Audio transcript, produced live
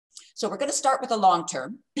So we're going to start with the long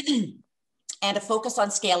term and a focus on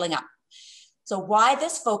scaling up. So why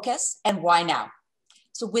this focus and why now?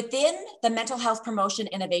 So within the Mental Health Promotion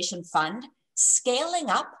Innovation Fund, scaling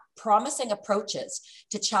up promising approaches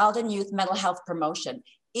to child and youth mental health promotion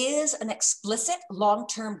is an explicit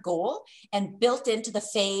long-term goal and built into the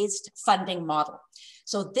phased funding model.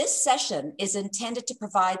 So this session is intended to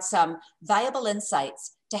provide some valuable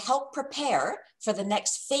insights to help prepare for the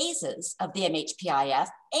next phases of the MHPIF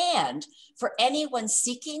and for anyone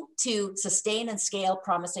seeking to sustain and scale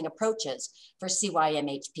promising approaches for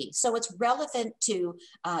CYMHP. So it's relevant to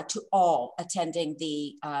all attending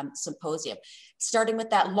the symposium, starting with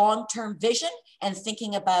that long-term vision and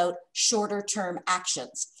thinking about shorter-term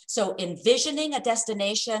actions. So envisioning a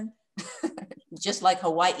destination, just like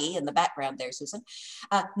Hawaii in the background there, Susan,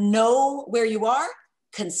 know where you are,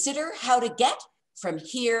 consider how to get from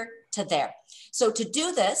here to there. So to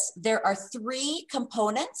do this, there are three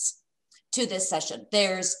components to this session.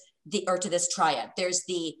 To this triad. There's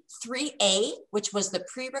the 3A, which was the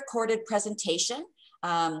pre-recorded presentation,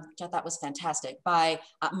 which I thought was fantastic, by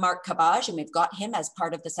Mark Cabage, and we've got him as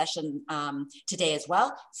part of the session today as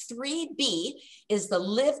well. 3B is the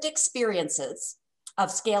lived experiences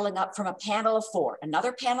of scaling up from a panel of 4,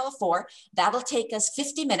 another panel of 4. That'll take us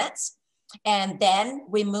 50 minutes. And then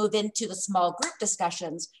we move into the small group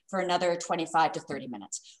discussions for another 25 to 30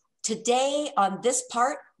 minutes. Today on this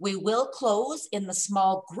part, we will close in the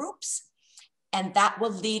small groups, and that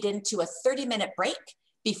will lead into a 30-minute break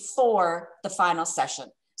before the final session.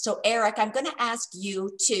 So Eric, I'm going to ask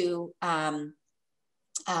you to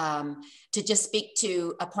just speak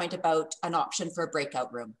to a point about an option for a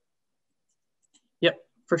breakout room. Yep.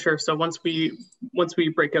 For sure. So once we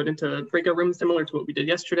break out into breakout rooms, similar to what we did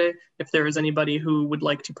yesterday, if there is anybody who would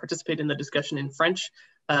like to participate in the discussion in French,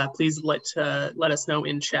 please let us know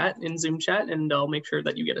in Zoom chat, and I'll make sure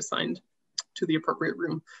that you get assigned to the appropriate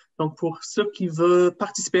room. Donc pour ceux qui veulent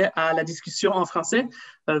participer à la discussion en français,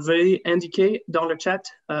 veuillez indiquer dans le chat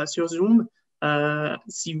sur Zoom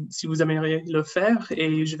si vous aimeriez le faire,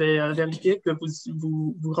 et je vais vérifier que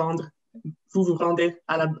vous vous rendez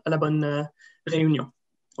à la bonne réunion.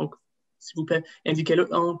 Donc, s'il vous plaît, indiquez-le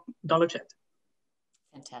dans le chat.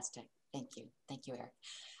 Fantastic. Thank you. Thank you, Eric.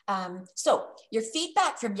 So your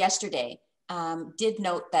feedback from yesterday did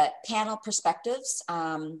note that panel perspectives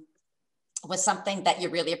was something that you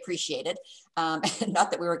really appreciated. Not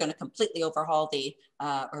that we were going to completely overhaul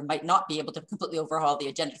or might not be able to completely overhaul the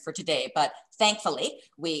agenda for today, but thankfully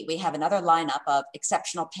we have another lineup of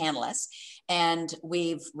exceptional panelists, and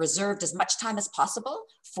we've reserved as much time as possible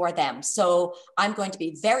for them. So I'm going to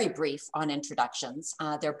be very brief on introductions.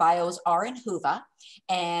 Their bios are in Whova,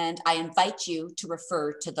 and I invite you to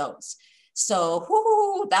refer to those. So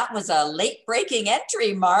that was a late breaking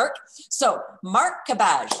entry, Mark. So Mark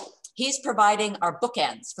Cabage, he's providing our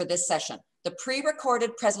bookends for this session, the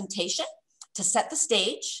pre-recorded presentation to set the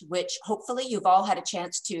stage, which hopefully you've all had a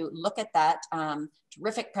chance to look at that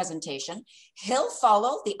terrific presentation. He'll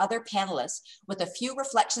follow the other panelists with a few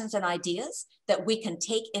reflections and ideas that we can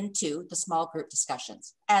take into the small group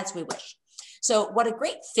discussions as we wish. So what a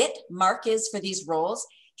great fit Mark is for these roles.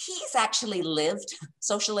 He's actually lived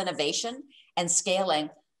social innovation and scaling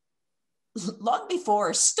long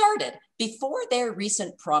before their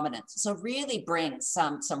recent prominence. So really brings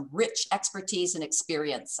some rich expertise and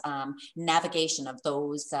experience, navigation of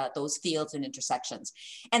those fields and intersections.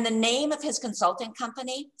 And the name of his consulting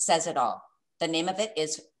company says it all. The name of it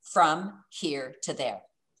is From Here to There.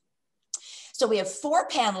 So we have 4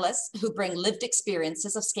 panelists who bring lived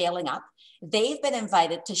experiences of scaling up. They've been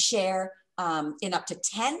invited to share in up to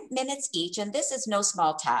 10 minutes each, and this is no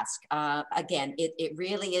small task. Again, it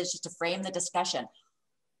really is just to frame the discussion.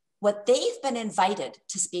 What they've been invited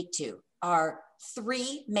to speak to are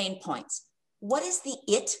 3 main points. What is the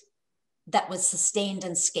it that was sustained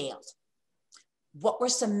and scaled? What were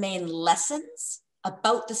some main lessons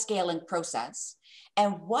about the scaling process?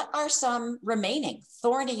 And what are some remaining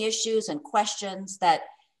thorny issues and questions that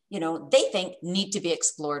they think need to be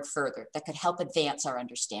explored further that could help advance our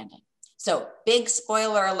understanding? So big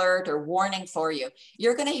spoiler alert or warning for you.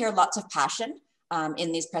 You're going to hear lots of passion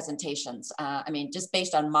in these presentations. I mean, just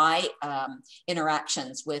based on my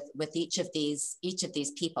interactions with each of these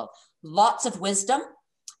people, lots of wisdom,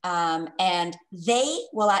 and they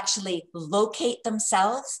will actually locate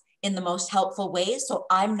themselves in the most helpful ways. So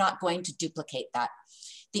I'm not going to duplicate that.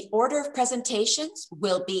 The order of presentations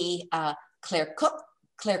will be Claire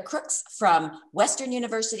Crooks from Western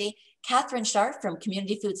University, Catherine Sharp from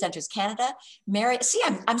Community Food Centers Canada, Mary, see,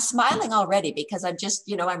 I'm smiling already because I'm just,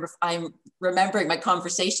 you know, I'm remembering my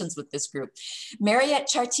conversations with this group. Mariette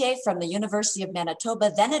Chartier from the University of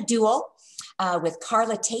Manitoba, then a duo with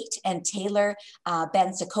Carla Tate and Taylor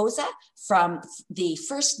Ben-Sakoza from the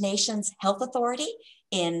First Nations Health Authority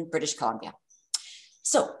in British Columbia.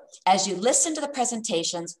 So as you listen to the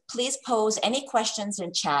presentations, please pose any questions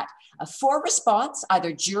in chat for response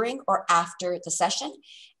either during or after the session.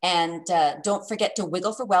 And don't forget to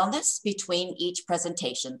wiggle for wellness between each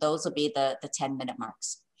presentation. Those will be the 10-minute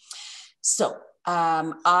marks. So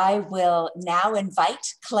I will now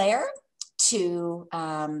invite Claire to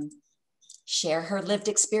share her lived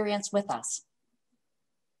experience with us.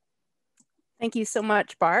 Thank you so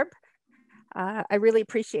much, Barb. I really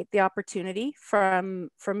appreciate the opportunity from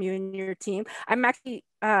you and your team. I'm actually,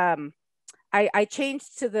 I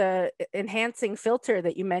changed to the enhancing filter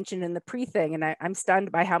that you mentioned in the pre-thing, and I'm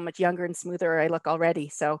stunned by how much younger and smoother I look already.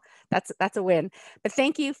 So that's a win. But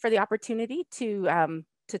thank you for the opportunity to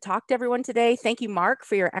talk to everyone today. Thank you, Mark,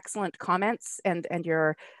 for your excellent comments and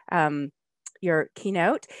your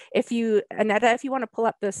keynote. Annetta, if you want to pull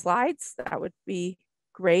up the slides, that would be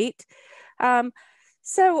great.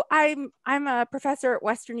 So I'm a professor at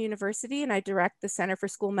Western University, and I direct the Center for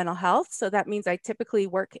School Mental Health. So that means I typically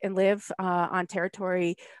work and live on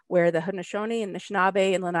territory where the Haudenosaunee and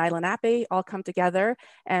Anishinaabe and Lanai Lenape all come together.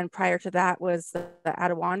 And prior to that was the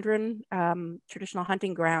Attawandaron traditional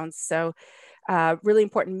hunting grounds. So really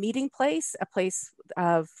important meeting place, a place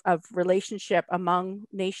of relationship among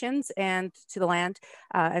nations and to the land,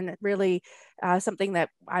 and really something that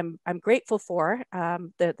I'm grateful for,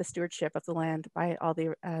 the stewardship of the land by all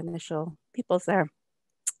the initial peoples there.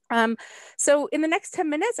 So in the next 10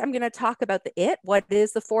 minutes, I'm going to talk about what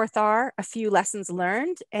is the fourth R, a few lessons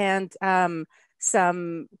learned, and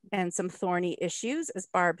some thorny issues, as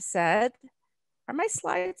Barb said. Are my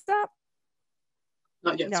slides up?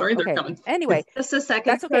 Not yet. No, sorry, okay. They're coming. Anyway, just a second.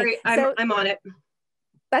 That's okay. Sorry, I'm on it.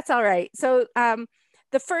 That's all right. So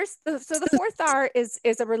the fourth R is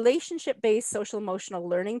a relationship-based social emotional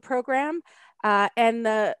learning program, and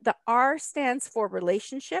the R stands for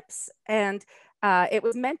relationships, and it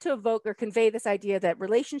was meant to evoke or convey this idea that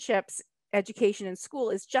relationships, education in school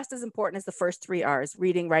is just as important as the first three R's,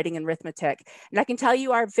 reading, writing, and arithmetic. And I can tell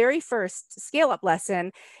you our very first scale-up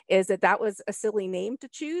lesson is that was a silly name to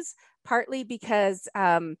choose, partly because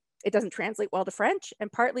it doesn't translate well to French, and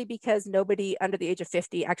partly because nobody under the age of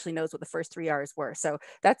 50 actually knows what the first three R's were. So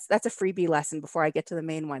that's a freebie lesson before I get to the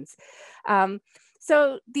main ones.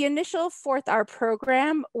 So the initial fourth R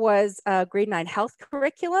program was a grade 9 health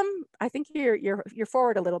curriculum. I think you're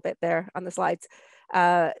forward a little bit there on the slides.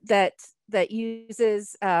 That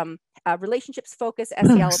uses relationships focused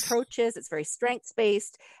SEL approaches. It's very strengths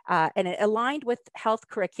based, and it aligned with health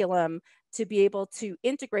curriculum to be able to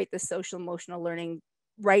integrate the social emotional learning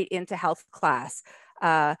right into health class.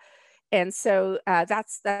 And so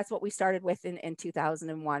that's what we started with in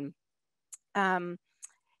 2001.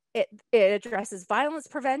 It addresses violence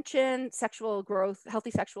prevention, sexual growth,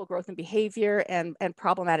 healthy sexual growth and behavior, and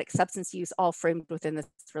problematic substance use, all framed within this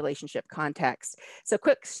relationship context. So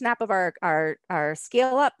quick snap of our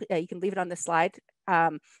scale up, you can leave it on this slide.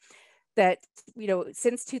 That,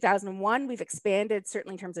 since 2001, we've expanded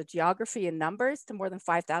certainly in terms of geography and numbers to more than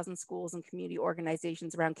 5,000 schools and community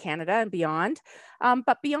organizations around Canada and beyond.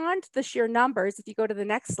 But beyond the sheer numbers, if you go to the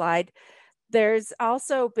next slide, there's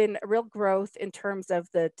also been a real growth in terms of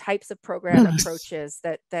the types of program approaches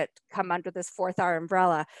that come under this fourth R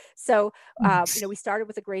umbrella. So, we started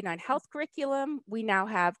with a grade 9 health curriculum. We now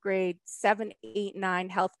have grade 7, 8, 9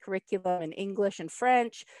 health curriculum in English and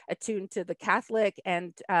French, attuned to the Catholic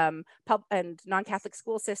and non-Catholic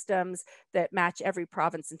school systems that match every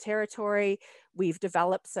province and territory. We've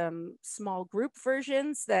developed some small group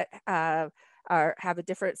versions that have a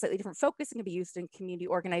slightly different focus and can be used in community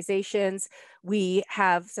organizations. We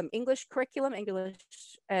have some English curriculum,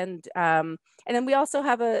 and then we also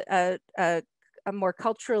have a more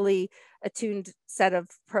culturally attuned set of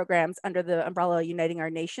programs under the umbrella Uniting Our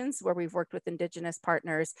Nations, where we've worked with Indigenous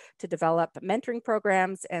partners to develop mentoring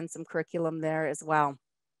programs and some curriculum there as well.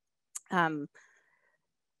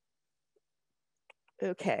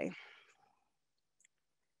 Okay.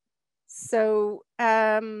 So,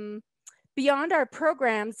 beyond our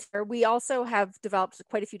programs, we also have developed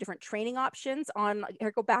quite a few different training options on,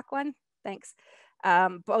 here, go back one, thanks,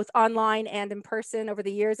 both online and in person over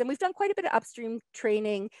the years. And we've done quite a bit of upstream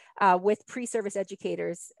training with pre-service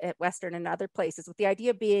educators at Western and other places, with the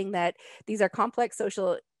idea being that these are complex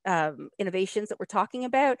social innovations that we're talking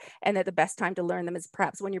about, and that the best time to learn them is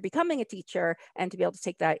perhaps when you're becoming a teacher, and to be able to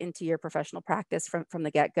take that into your professional practice from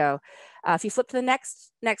the get-go. If you flip to the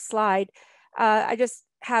next slide, I just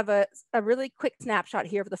have a really quick snapshot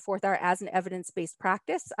here of the fourth R as an evidence-based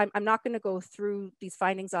practice. I'm not going to go through these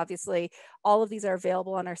findings, obviously. All of these are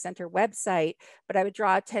available on our center website, but I would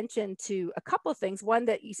draw attention to a couple of things. One,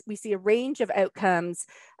 that we see a range of outcomes,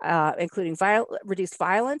 including reduced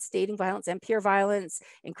violence, dating violence and peer violence,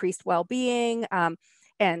 increased well-being,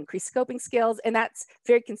 and increased scoping skills. And that's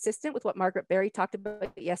very consistent with what Margaret Berry talked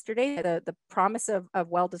about yesterday. The promise of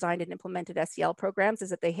well-designed and implemented SEL programs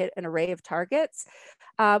is that they hit an array of targets.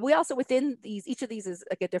 We also, within these, each of these is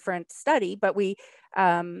like a different study, but we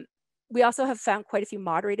also have found quite a few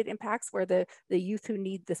moderated impacts where the youth who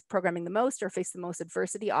need this programming the most or face the most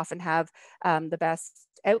adversity often have the best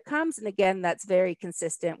outcomes. And again, that's very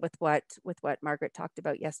consistent with what Margaret talked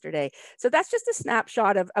about yesterday. So that's just a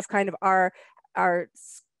snapshot of kind of our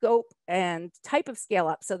scope and type of scale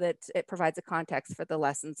up, so that it provides a context for the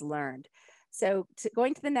lessons learned. So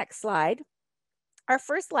going to the next slide. Our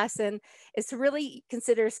first lesson is to really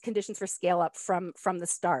consider conditions for scale up from the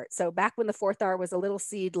start. So back when the fourth R was a little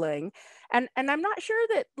seedling, and I'm not sure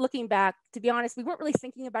that, looking back, to be honest, we weren't really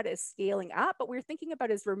thinking about it as scaling up, but we were thinking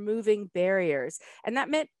about it as removing barriers. And that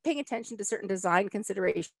meant paying attention to certain design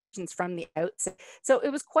considerations from the outset. So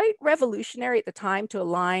it was quite revolutionary at the time to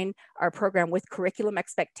align our program with curriculum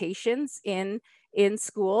expectations in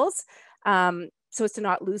schools. So as to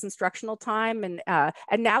not lose instructional time, and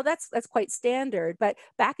now that's quite standard. But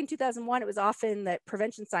back in 2001, it was often that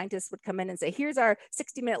prevention scientists would come in and say, "Here's our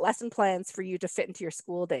 60-minute lesson plans for you to fit into your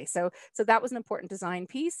school day." So that was an important design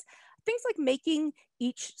piece. Things like making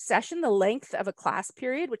each session the length of a class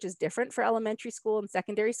period, which is different for elementary school and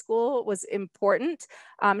secondary school, was important.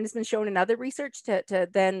 And it's been shown in other research to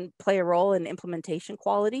then play a role in implementation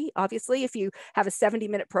quality. Obviously, if you have a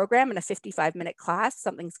 70-minute program and a 55-minute class,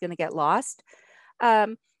 something's going to get lost.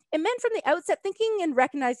 And then from the outset, thinking and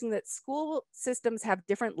recognizing that school systems have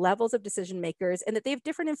different levels of decision makers and that they have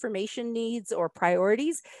different information needs or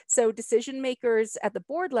priorities. So decision makers at the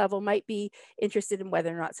board level might be interested in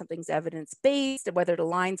whether or not something's evidence-based and whether it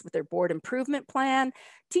aligns with their board improvement plan.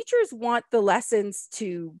 Teachers want the lessons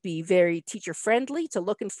to be very teacher-friendly, to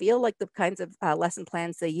look and feel like the kinds of lesson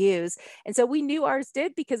plans they use. And so we knew ours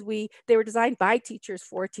did, because they were designed by teachers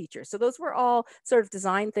for teachers. So those were all sort of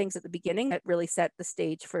design things at the beginning that really set the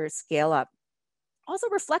stage for scale up. Also,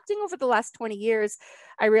 reflecting over the last 20 years,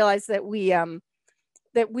 I realized that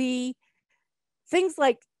things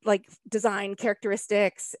like design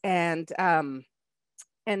characteristics and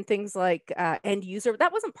things like end user,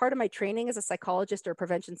 that wasn't part of my training as a psychologist or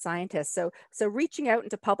prevention scientist. So reaching out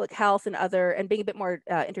into public health and being a bit more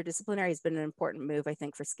interdisciplinary has been an important move, I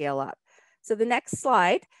think, for scale up. So the next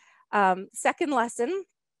slide, second lesson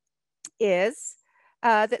is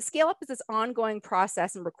that scale up is this ongoing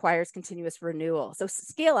process and requires continuous renewal. So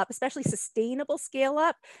scale up, especially sustainable scale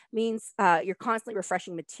up, means you're constantly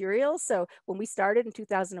refreshing materials. So when we started in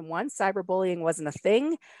 2001, cyberbullying wasn't a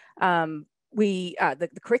thing. The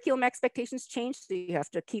curriculum expectations changed, so you have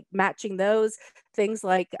to keep matching those. Things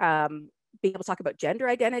like being able to talk about gender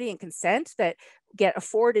identity and consent that get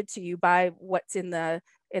afforded to you by what's in the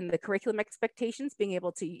curriculum expectations, being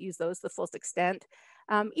able to use those to the fullest extent.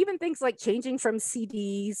 Even things like changing from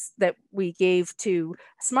CDs that we gave to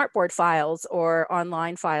smartboard files or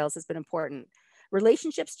online files has been important.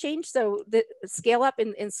 Relationships change. So the scale up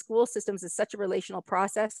in school systems is such a relational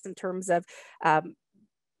process in terms of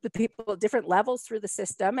the people at different levels through the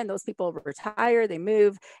system, and those people retire, they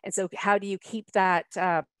move. And so how do you keep that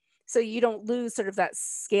so you don't lose sort of that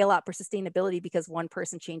scale up or sustainability because one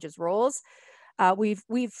person changes roles?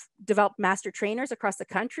 We've developed master trainers across the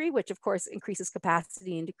country, which of course increases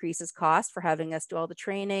capacity and decreases cost for having us do all the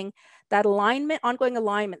training. That alignment, ongoing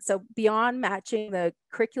alignment. So beyond matching the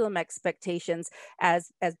curriculum expectations,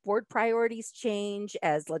 as board priorities change,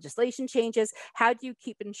 as legislation changes, how do you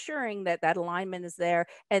keep ensuring that alignment is there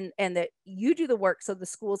and that you do the work so the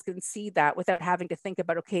schools can see that without having to think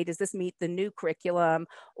about, okay, does this meet the new curriculum,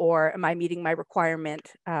 or am I meeting my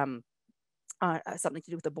requirement? Something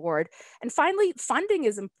to do with the board. And finally, funding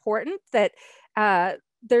is important. That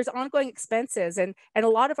there's ongoing expenses, and a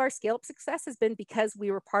lot of our scale up success has been because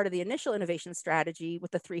we were part of the initial innovation strategy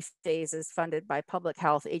with the 3 phases funded by Public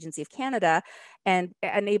Health Agency of Canada, and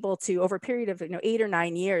able to, over a period of 8 or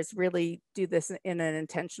 9 years, really do this in an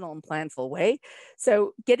intentional and planful way.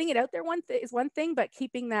 So getting it out there is one thing, but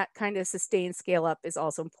keeping that kind of sustained scale up is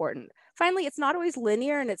also important. Finally, it's not always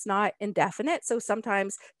linear and it's not indefinite. So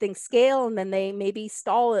sometimes things scale and then they maybe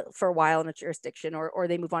stall for a while in a jurisdiction, or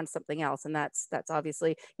they move on to something else. And that's obviously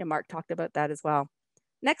hopefully, Mark talked about that as well.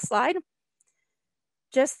 Next slide.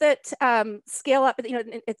 Just that scale up,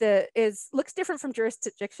 looks different from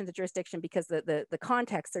jurisdiction to jurisdiction because the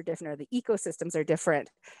contexts are different, or the ecosystems are different.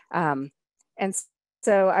 And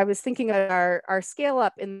so I was thinking of our scale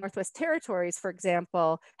up in Northwest Territories, for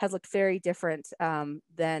example, has looked very different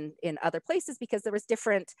than in other places because there was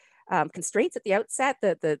different constraints at the outset,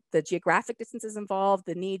 the geographic distances involved,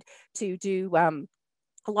 the need to do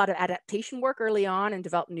a lot of adaptation work early on and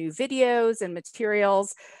develop new videos and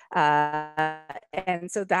materials.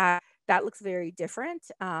 And so that looks very different.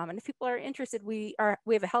 And if people are interested, we have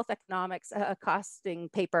a health economics, a costing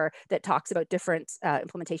paper that talks about different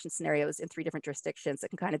implementation scenarios in 3 different jurisdictions that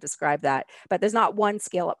can kind of describe that. But there's not one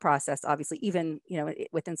scale up process, obviously, even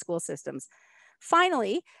within school systems.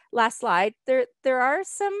 Finally, last slide, there are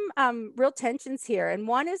some real tensions here. And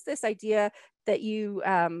one is this idea that you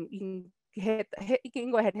can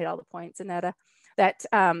go ahead and hit all the points, Annetta, that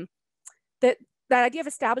idea of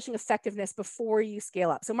establishing effectiveness before you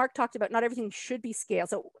scale up. So Mark talked about not everything should be scaled.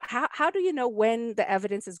 So how do you know when the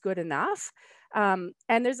evidence is good enough? And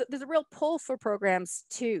there's a real pull for programs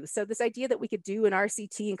too. So this idea that we could do an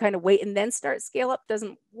RCT and kind of wait and then start scale up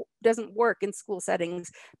doesn't work in school settings,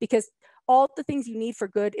 because all the things you need for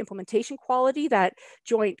good implementation quality, that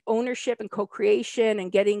joint ownership and co-creation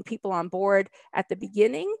and getting people on board at the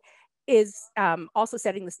beginning, is also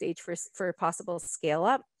setting the stage for possible scale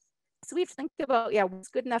up. So we have to think about, what's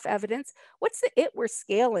good enough evidence? What's the it we're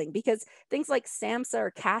scaling? Because things like SAMHSA or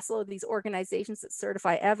CASEL, these organizations that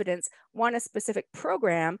certify evidence, want a specific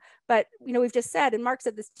program. But we've just said, and Mark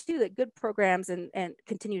said this too, that good programs and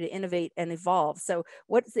continue to innovate and evolve. So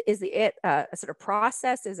what is the it? A sort of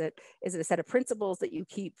process? Is it a set of principles that you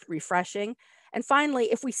keep refreshing? And finally,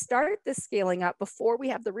 if we start this scaling up before we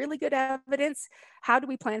have the really good evidence, how do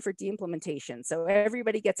we plan for de-implementation? So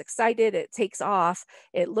everybody gets excited, it takes off,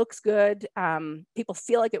 it looks good, people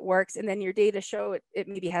feel like it works, and then your data show it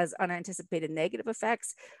maybe has unanticipated negative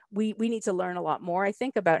effects. We need to learn a lot more, I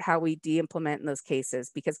think, about how we de-implement in those cases,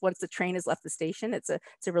 because once the train has left the station, it's a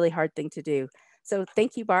really hard thing to do. So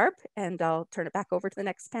thank you, Barb, and I'll turn it back over to the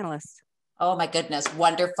next panelist. Oh my goodness,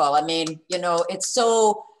 wonderful. I mean, it's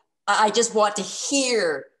so, I just want to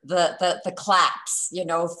hear the claps,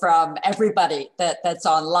 from everybody that's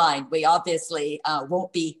online. We obviously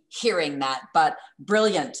won't be hearing that, but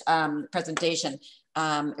brilliant presentation.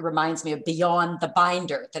 It reminds me of Beyond the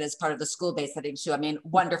Binder, that is part of the school-based settings too. I mean,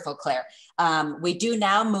 wonderful, Claire. We do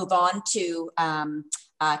now move on to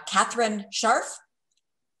Catherine Scharf.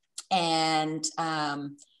 And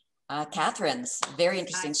Catherine's very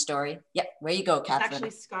interesting story. Yep, where you go, Catherine. It's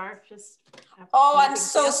actually Scarf. I'm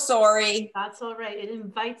so sorry. That's all right. It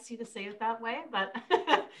invites you to say it that way, but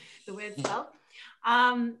the way it's spelled.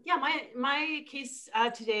 My case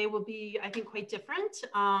today will be, I think, quite different,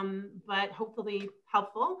 but hopefully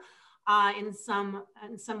helpful in some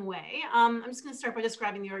way. I'm just going to start by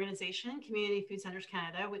describing the organization, Community Food Centers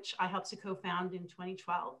Canada, which I helped to co-found in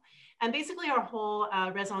 2012. And basically our whole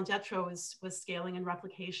raison d'etre was scaling and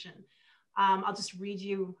replication. I'll just read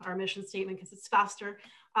you our mission statement because it's faster.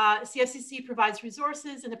 CFCC provides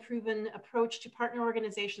resources and a proven approach to partner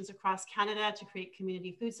organizations across Canada to create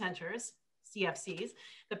community food centers, CFCs,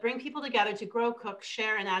 that bring people together to grow, cook,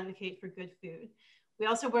 share, and advocate for good food. We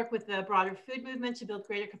also work with the broader food movement to build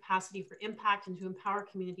greater capacity for impact and to empower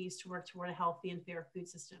communities to work toward a healthy and fair food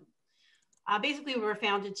system. Basically, we were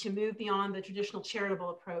founded to move beyond the traditional charitable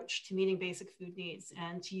approach to meeting basic food needs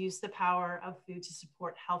and to use the power of food to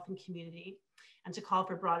support health and community, and to call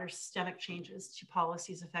for broader systemic changes to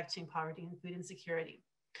policies affecting poverty and food insecurity.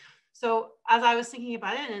 So as I was thinking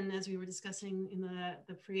about it, and as we were discussing in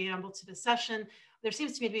the preamble to the session, there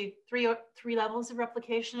seems to be three levels of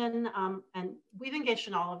replication, and we've engaged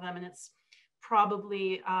in all of them, and it's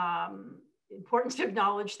probably important to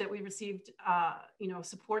acknowledge that we received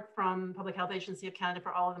support from Public Health Agency of Canada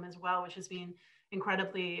for all of them as well, which has been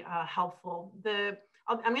incredibly helpful.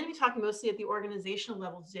 I'm going to be talking mostly at the organizational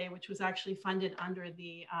level today, which was actually funded under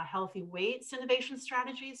the Healthy Weights Innovation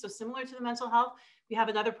Strategy. So similar to the mental health, we have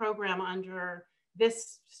another program under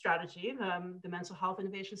this strategy, the Mental Health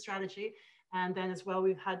Innovation Strategy. And then as well,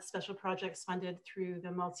 we've had special projects funded through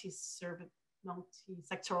the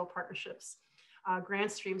multi-sectoral partnerships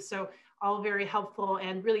grant stream. So all very helpful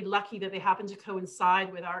and really lucky that they happen to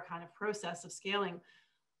coincide with our kind of process of scaling.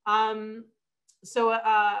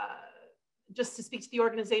 Just to speak to the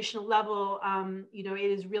organizational level, it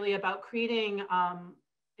is really about creating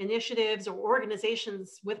initiatives or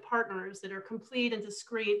organizations with partners that are complete and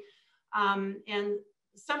discrete and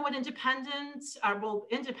somewhat independent,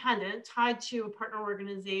 tied to a partner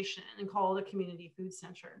organization and called a community food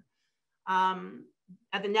center.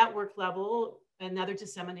 At the network level, another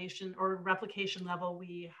dissemination or replication level,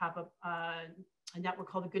 we have a network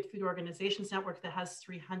called the Good Food Organizations Network that has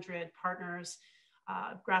 300 partners,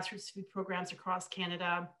 grassroots food programs across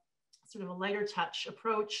Canada, sort of a lighter touch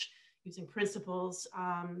approach using principles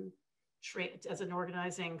as an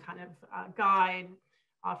organizing kind of guide,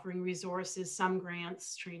 offering resources, some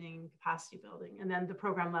grants, training, capacity building. And then the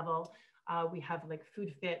program level, we have like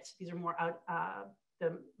Food Fit. These are more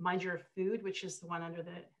the Mind Your Food, which is the one under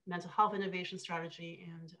the Mental Health Innovation Strategy,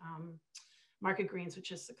 and Market Greens,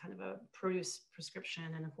 which is kind of a produce prescription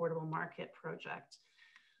and affordable market project.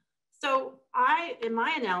 So in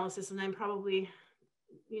my analysis, and I'm probably,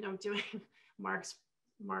 doing Mark's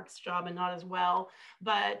job and not as well,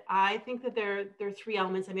 but I think that there are three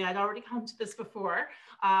elements. I mean, I'd already come to this before,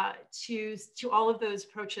 to all of those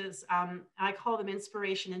approaches. I call them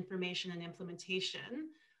inspiration, information, and implementation.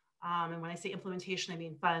 And when I say implementation, I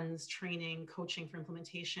mean funds, training, coaching for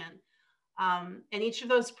implementation. And each of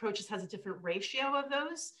those approaches has a different ratio of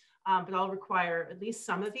those, but I'll require at least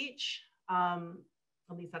some of each.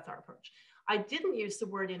 At least that's our approach. I didn't use the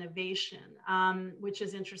word innovation, which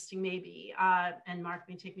is interesting maybe, and Mark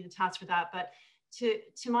may take me to task for that, but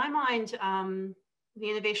to my mind, the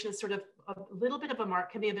innovation is sort of a little bit of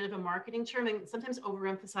can be a bit of a marketing term, and sometimes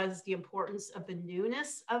overemphasizes the importance of the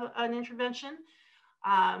newness of an intervention.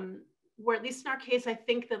 Where at least in our case, I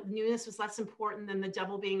think that newness was less important than the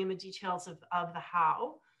devil being in the details of the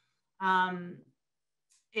how.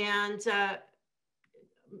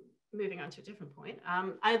 Moving on to a different point,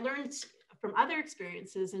 I learned from other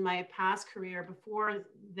experiences in my past career before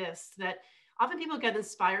this that often people get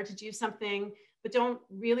inspired to do something, but don't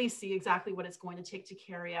really see exactly what it's going to take to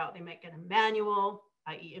carry out. They might get a manual,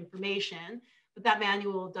 i.e. information, but that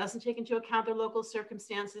manual doesn't take into account their local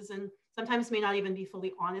circumstances and sometimes may not even be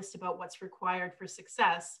fully honest about what's required for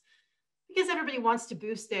success, because everybody wants to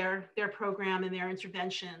boost their program and their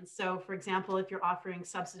intervention. So for example, if you're offering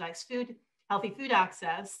subsidized food, healthy food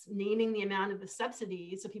access, naming the amount of the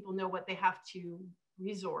subsidy so people know what they have to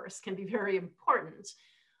resource can be very important.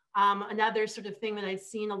 Another sort of thing that I've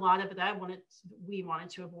seen a lot of that we wanted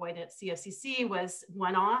to avoid at CFCC was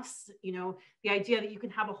one-offs. The idea that you can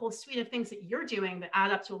have a whole suite of things that you're doing that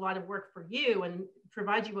add up to a lot of work for you and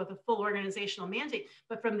provide you with a full organizational mandate.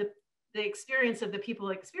 But from the experience of the people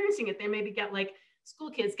experiencing it, they maybe get like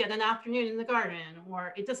school kids get an afternoon in the garden,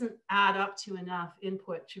 or it doesn't add up to enough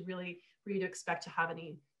input to really for you to expect to have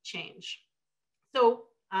any change. So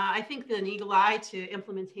I think that an eagle eye to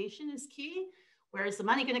implementation is key. Where is the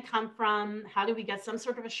money going to come from? How do we get some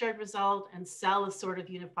sort of a shared result and sell a sort of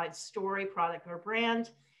unified story, product, or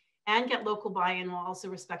brand, and get local buy-in while also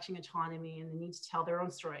respecting autonomy and the need to tell their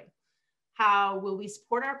own story? How will we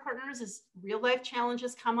support our partners as real-life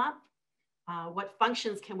challenges come up? What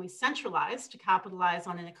functions can we centralize to capitalize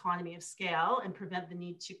on an economy of scale and prevent the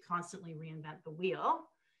need to constantly reinvent the wheel?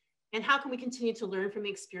 And how can we continue to learn from the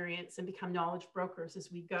experience and become knowledge brokers as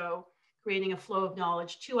we go, creating a flow of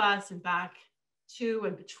knowledge to us and back to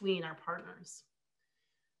and between our partners?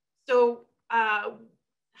 So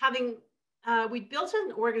we built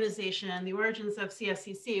an organization, the origins of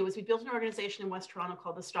CFCC was we built an organization in West Toronto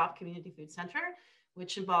called the Stop Community Food Centre,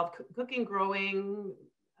 which involved cooking, growing,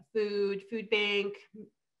 food bank,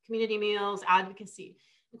 community meals, advocacy.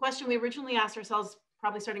 The question we originally asked ourselves,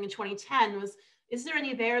 probably starting in 2010, was, is there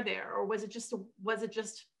any there, or was it just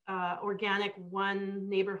organic one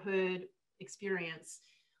neighborhood experience?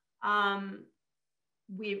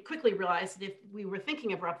 We quickly realized that if we were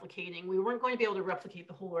thinking of replicating, we weren't going to be able to replicate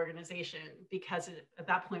the whole organization because at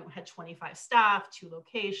that point we had 25 staff, 2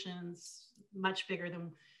 locations, much bigger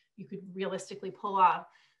than you could realistically pull off.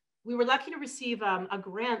 We were lucky to receive a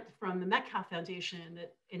grant from the Metcalf Foundation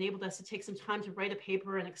that enabled us to take some time to write a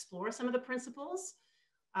paper and explore some of the principles.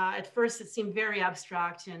 At first, it seemed very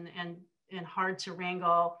abstract and hard to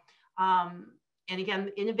wrangle. And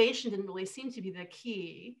again, innovation didn't really seem to be the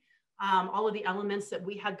key. All of the elements that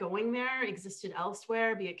we had going there existed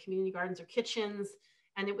elsewhere, be it community gardens or kitchens.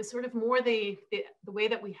 And it was sort of more the way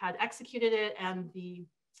that we had executed it and the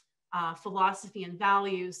philosophy and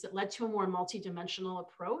values that led to a more multidimensional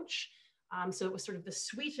approach. So it was sort of the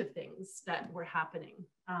suite of things that were happening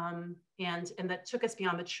and that took us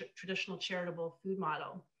beyond the traditional charitable food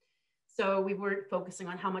model. So we weren't focusing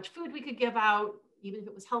on how much food we could give out, even if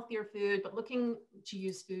it was healthier food, but looking to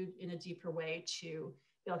use food in a deeper way to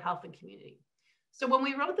build health and community. So when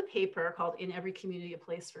we wrote the paper called In Every Community, a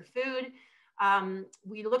Place for Food,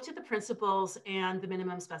 we looked at the principles and the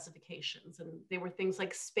minimum specifications. And they were things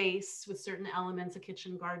like space with certain elements, a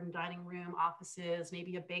kitchen, garden, dining room, offices,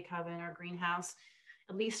 maybe a bake oven or greenhouse,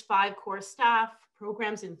 at least 5 core staff,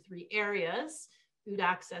 programs in 3 areas, food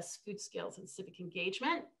access, food skills, and civic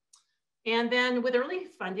engagement. And then with early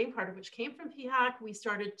funding, part of which came from PHAC, we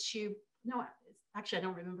started to, no, actually, I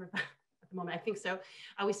don't remember at the moment, I think so.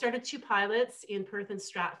 We started 2 pilots in Perth and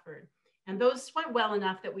Stratford. And those went well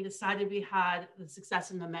enough that we decided we had the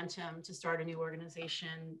success and momentum to start a new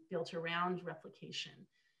organization built around replication.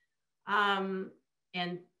 And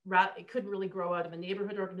it couldn't really grow out of a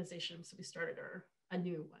neighborhood organization, so we started a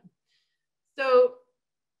new one. So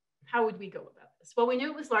how would we go about this? Well, we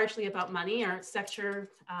knew it was largely about money. Our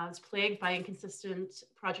sector is plagued by inconsistent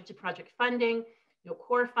project-to-project funding, no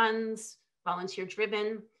core funds,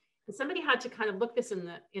 volunteer-driven, and somebody had to kind of look this in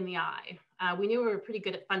the eye. We knew we were pretty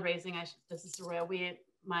good at fundraising. This is where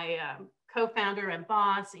my co-founder and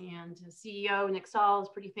boss and CEO Nick Saul is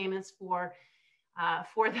pretty famous for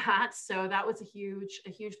that. So that was a huge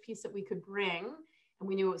piece that we could bring, and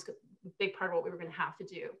we knew it was a big part of what we were going to have to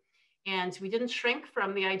do. And we didn't shrink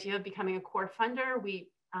from the idea of becoming a core funder. We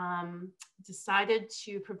decided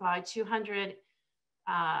to provide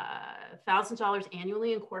 $200,000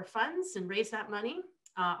 annually in core funds and raise that money.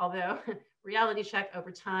 Although reality check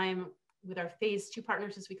over time with our phase 2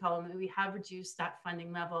 partners, as we call them, we have reduced that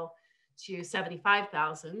funding level to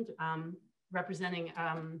 75,000, representing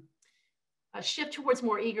a shift towards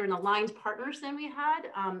more eager and aligned partners than we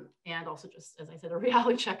had, and also just, as I said, a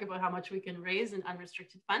reality check about how much we can raise in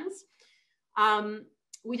unrestricted funds.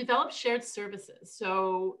 We developed shared services.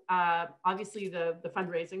 So obviously the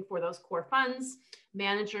fundraising for those core funds,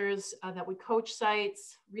 managers that would coach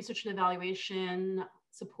sites, research and evaluation,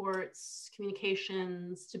 supports,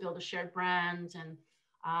 communications to build a shared brand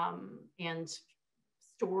and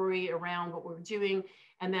story around what we're doing,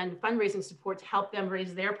 and then fundraising support to help them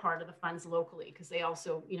raise their part of the funds locally, because they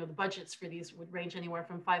also, the budgets for these would range anywhere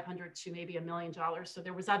from $500,000 to maybe $1 million. So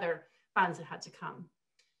there was other funds that had to come.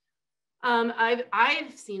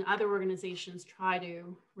 I've seen other organizations try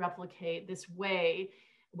to replicate this way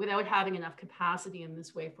without having enough capacity in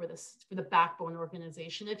this way for the backbone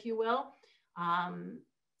organization, if you will. And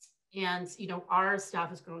our staff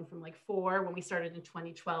has grown from like 4 when we started in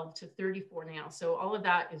 2012 to 34 now. So all of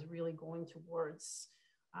that is really going towards,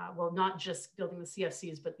 well, not just building the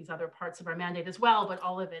CFCs, but these other parts of our mandate as well. But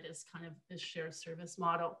all of it is kind of this shared service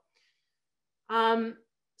model.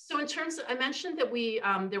 So in terms of, I mentioned that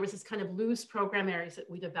there was this kind of loose program areas that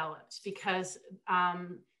we developed because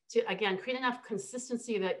to, again, create enough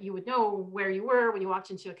consistency that you would know where you were when you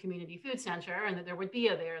walked into a community food center and that there would be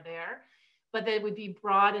a there, but that it would be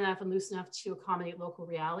broad enough and loose enough to accommodate local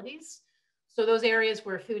realities. So those areas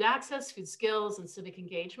were food access, food skills, and civic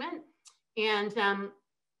engagement. And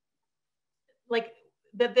like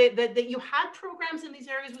that you had programs in these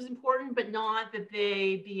areas was important, but not that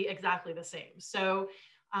they be exactly the same. So,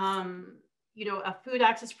 a food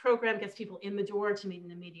access program gets people in the door to meet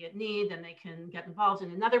an immediate need, then they can get involved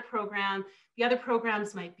in another program. The other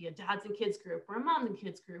programs might be a dads and kids group or a mom and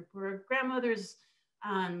kids group or a grandmother's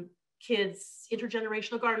kids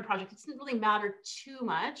intergenerational garden project. It doesn't really matter too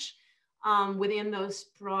much within those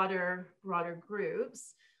broader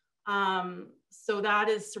groups. So that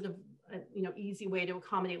is sort of easy way to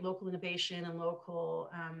accommodate local innovation and local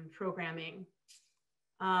programming.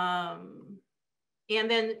 And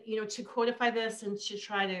then, to codify this and to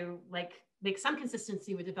try to make some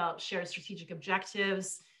consistency, we developed shared strategic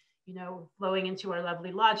objectives, flowing into our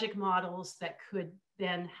lovely logic models that could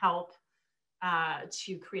then help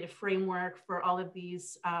to create a framework for all of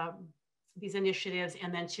these initiatives,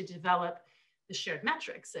 and then to develop the shared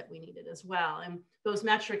metrics that we needed as well. And those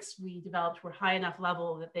metrics we developed were high enough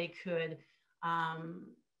level that they could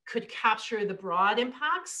capture the broad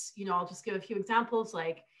impacts. I'll just give a few examples,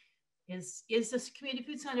 like, is this community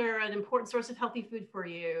food center an important source of healthy food for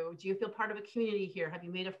you? Do you feel part of a community here? Have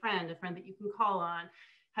you made a friend that you can call on?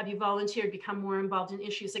 Have you volunteered, become more involved in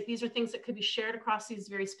issues? Like, these are things that could be shared across these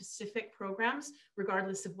very specific programs,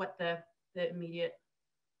 regardless of what the immediate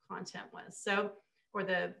content was. So, or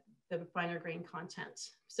the finer grain content.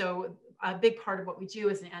 So a big part of what we do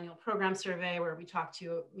is an annual program survey where we talk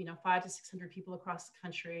to 500 to 600 people across the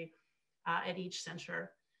country at each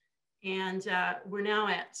center. And we're now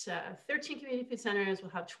at 13 community food centers. We'll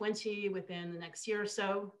have 20 within the next year or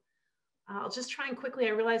so. I'll just try and quickly,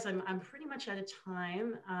 I realize I'm pretty much out of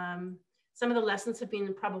time. Some of the lessons have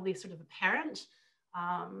been probably sort of apparent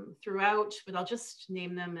throughout, but I'll just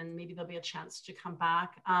name them and maybe there'll be a chance to come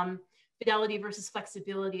back. Fidelity versus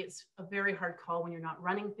flexibility. It's a very hard call when you're not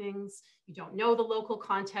running things. You don't know the local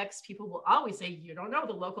context. People will always say, you don't know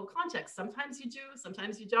the local context. Sometimes you do,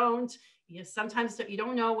 sometimes you don't. Sometimes you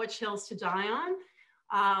don't know which hills to die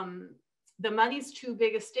on. the money's too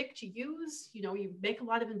big a stick to use. You know, you make a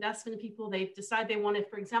lot of investment in people. They decide they want to,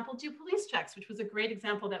 for example, do police checks, which was a great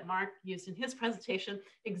example that Mark used in his presentation,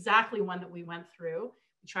 exactly one that we went through.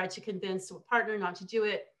 We tried to convince a partner not to do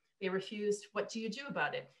it. They refused. What do you do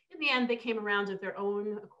about it? In the end, they came around of their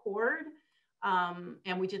own accord.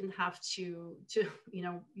 And we didn't have to you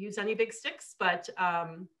know, use any big sticks, but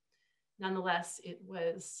nonetheless, it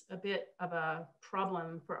was a bit of a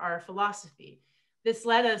problem for our philosophy. This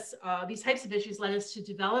led us, these types of issues led us to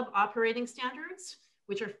develop operating standards,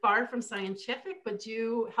 which are far from scientific, but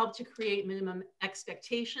do help to create minimum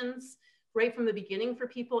expectations right from the beginning for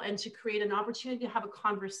people, and to create an opportunity to have a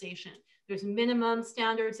conversation. There's minimum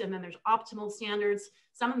standards, and then there's optimal standards.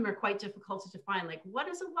 Some of them are quite difficult to define, like what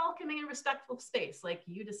is a welcoming and respectful space? Like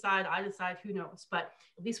you decide, I decide, who knows? But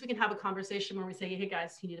at least we can have a conversation where we say, hey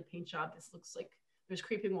guys, you need a paint job. This looks like there's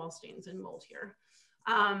creeping wall stains and mold here.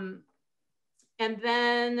 And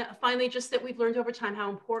then finally, just that we've learned over time how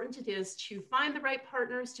important it is to find the right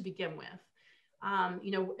partners to begin with.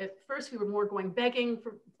 You know, at first we were more going begging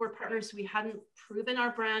for partners. We hadn't proven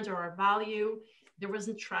our brand or our value. There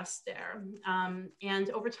wasn't trust there. And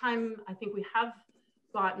over time, I think we have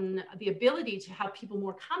gotten the ability to have people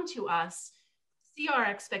more come to us, see our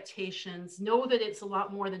expectations, know that it's a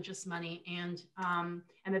lot more than just money, and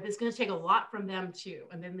that it's going to take a lot from them too.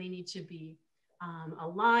 And then they need to be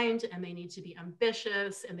aligned, and they need to be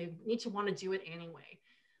ambitious, and they need to want to do it anyway.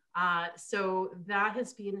 So that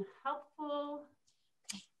has been helpful.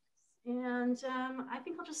 And I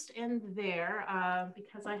think I'll just end there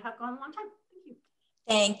because I have gone a long time. Thank you.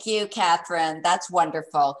 Thank you, Catherine. That's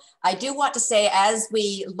wonderful. I do want to say, as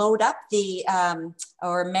we load up the,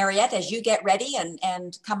 or Mariette, as you get ready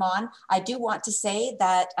and come on, I do want to say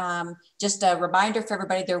that just a reminder for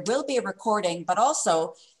everybody, there will be a recording, but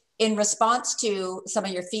also in response to some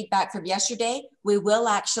of your feedback from yesterday, we will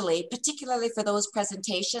actually, particularly for those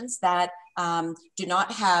presentations that do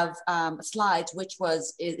not have slides, which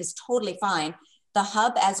is totally fine, the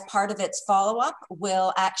hub, as part of its follow-up,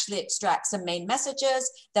 will actually extract some main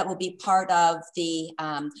messages that will be part of the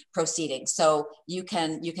proceedings. So you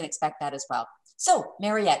can expect that as well. So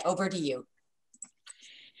Mariette, over to you.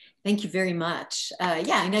 Thank you very much.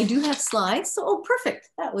 Yeah, and I do have slides. So, oh, perfect.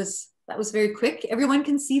 That was very quick. Everyone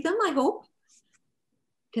can see them, I hope.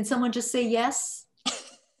 Can someone just say yes?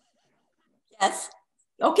 Yes.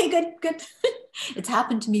 Okay, good. It's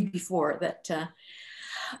happened to me before that.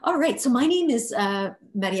 All right, so my name is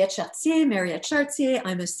Mariette Chartier.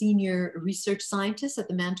 I'm a senior research scientist at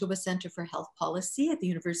the Manitoba Centre for Health Policy at the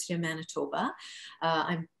University of Manitoba.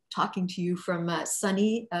 I'm talking to you from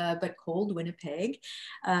sunny but cold Winnipeg,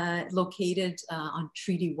 located on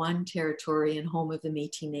Treaty 1 territory and home of the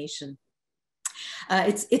Métis Nation.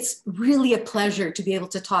 It's really a pleasure to be able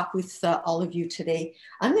to talk with all of you today.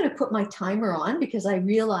 I'm going to put my timer on because I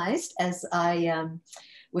realized as I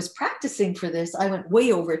was practicing for this, I went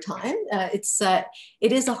way over time. It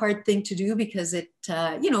is a hard thing to do because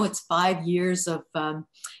it's 5 years of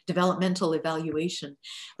developmental evaluation.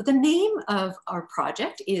 But the name of our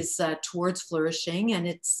project is Towards Flourishing, and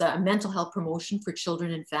it's mental health promotion for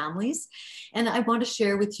children and families. And I want to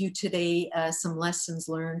share with you today some lessons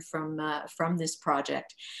learned from this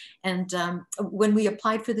project. And when we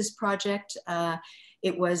applied for this project,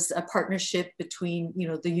 it was a partnership between,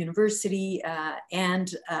 the university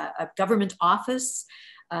and a government office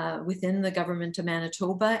within the government of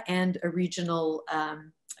Manitoba and a regional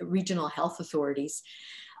health authorities.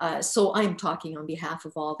 So I'm talking on behalf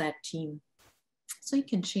of all that team. So you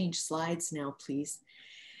can change slides now, please.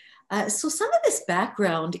 So some of this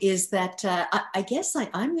background is that I guess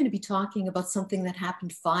I'm going to be talking about something that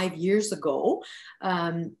happened 5 years ago.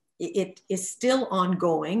 It is still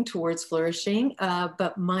ongoing, Towards Flourishing,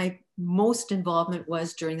 but my most involvement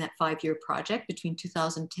was during that 5-year project between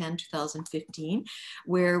 2010 2015,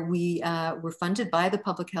 where we were funded by the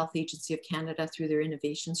Public Health Agency of Canada through their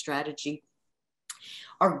innovation strategy.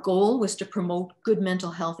 Our goal was to promote good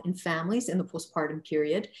mental health in families in the postpartum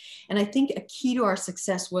period. And I think a key to our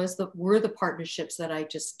success were the partnerships that I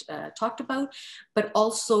just talked about, but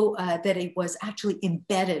also that it was actually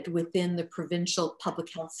embedded within the provincial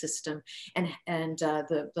public health system and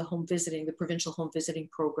the home visiting, the provincial home visiting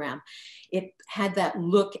program. It had that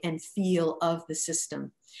look and feel of the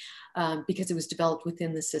system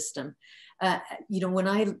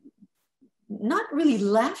not really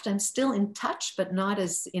left. I'm still in touch, but not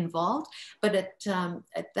as involved. But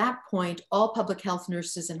at that point, all public health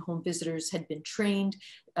nurses and home visitors had been trained.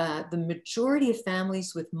 The majority of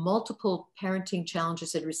families with multiple parenting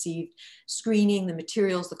challenges had received screening, the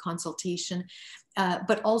materials, the consultation,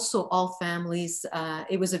 but also all families,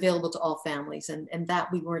 it was available to all families, and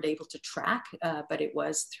that we weren't able to track, but it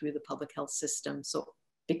was through the public health system. So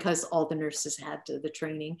because all the nurses had the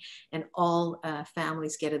training, and all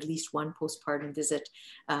families get at least one postpartum visit,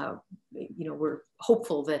 you know, we're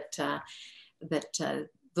hopeful that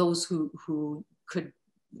those who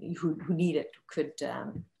need it could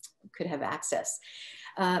have access.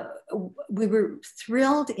 We were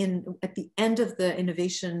thrilled at the end of the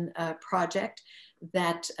innovation project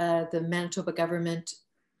that the Manitoba government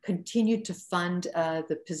continued to fund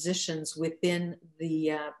the positions within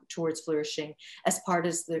the Towards Flourishing as part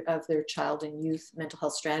of their child and youth mental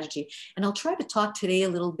health strategy. And I'll try to talk today a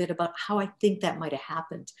little bit about how I think that might have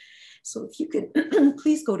happened. So if you could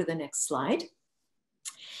please go to the next slide.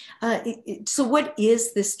 So what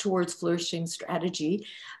is this Towards Flourishing strategy?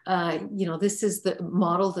 You know, this is the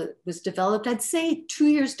model that was developed. I'd say 2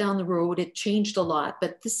 years down the road, it changed a lot,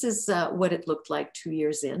 but this is what it looked like 2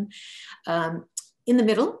 years in. In the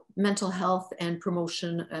middle, mental health and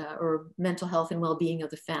promotion, or mental health and well-being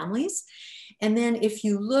of the families. And then if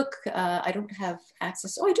you look, I don't have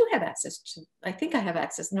access. Oh, I do have access to, I think I have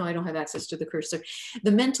access. No, I don't have access to the cursor.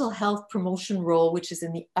 The mental health promotion role, which is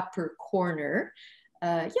in the upper corner.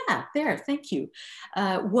 Yeah, there, thank you.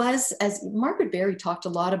 Was, as Margaret Berry talked a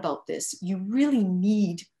lot about this, you really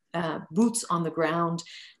need boots on the ground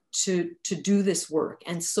to do this work.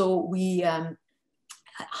 And so we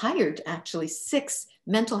hired actually 6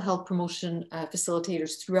 mental health promotion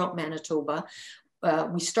facilitators throughout Manitoba.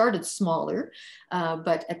 We started smaller,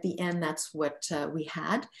 but at the end, that's what we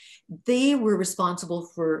had. They were responsible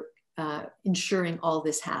for ensuring all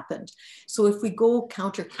this happened. So if we go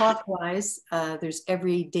counterclockwise, there's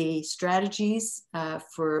everyday strategies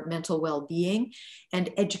for mental well-being and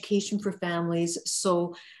education for families.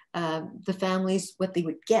 So the families, what they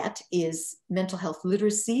would get is mental health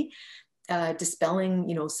literacy, dispelling,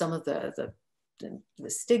 you know, some of the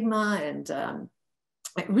stigma, and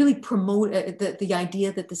really promote the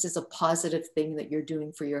idea that this is a positive thing that you're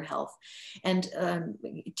doing for your health, and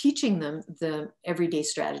teaching them the everyday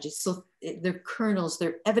strategies. So they're kernels,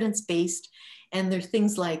 they're evidence-based, and they're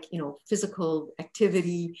things like, you know, physical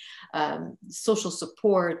activity, social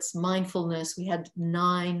supports, mindfulness. We had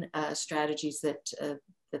 9 strategies that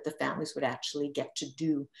the families would actually get to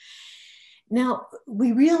do. Now,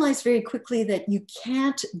 we realized very quickly that you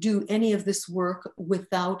can't do any of this work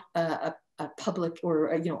without a public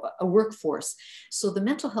or you know, a workforce. So the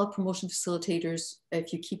mental health promotion facilitators,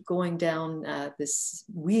 if you keep going down this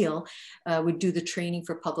wheel, would do the training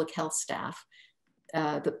for public health staff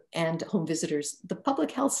and home visitors. The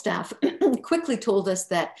public health staff quickly told us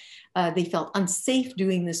that they felt unsafe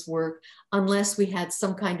doing this work unless we had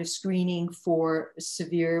some kind of screening for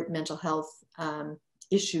severe mental health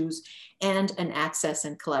issues and an access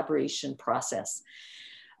and collaboration process.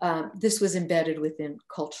 This was embedded within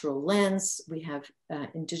cultural lens. We have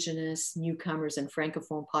Indigenous, newcomers, and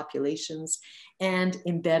Francophone populations, and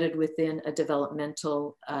embedded within a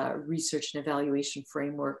developmental research and evaluation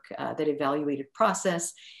framework that evaluated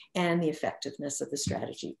process and the effectiveness of the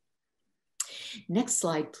strategy. Next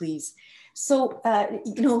slide, please. So,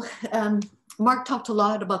 you know, Mark talked a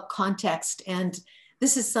lot about context, and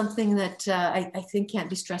this is something that I think can't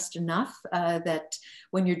be stressed enough, that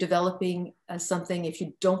when you're developing something, if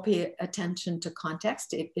you don't pay attention to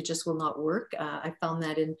context, it just will not work. I found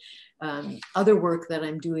that in other work that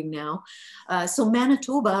I'm doing now. So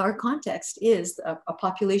Manitoba, our context is a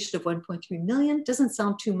population of 1.3 million. Doesn't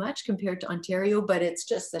sound too much compared to Ontario, but it's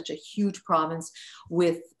just such a huge province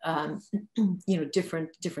with you know,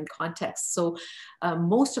 different contexts. So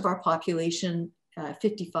most of our population,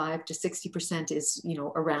 55 to 60% is, you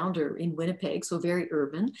know, around or in Winnipeg, so very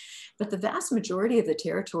urban, but the vast majority of the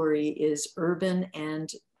territory is urban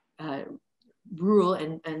and rural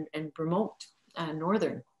and remote,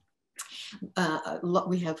 northern.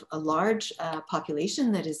 We have a large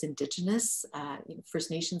population that is Indigenous,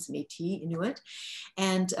 First Nations, Métis, Inuit,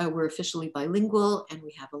 and we're officially bilingual, and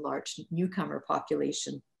we have a large newcomer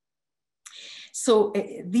population. So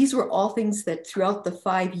these were all things that throughout the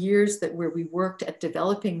 5 years where we worked at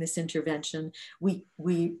developing this intervention,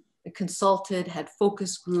 we consulted, had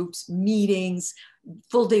focus groups, meetings,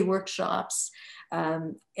 full day workshops.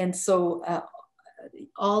 And so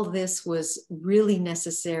all this was really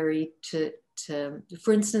necessary to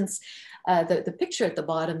for instance, the picture at the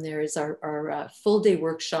bottom there is our full day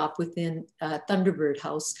workshop within Thunderbird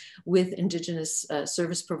House with Indigenous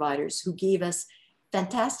service providers who gave us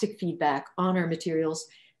fantastic feedback on our materials.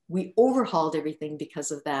 We overhauled everything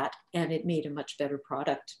because of that, and it made a much better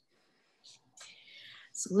product.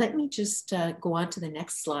 So let me just go on to the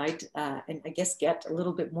next slide and I guess get a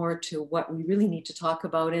little bit more to what we really need to talk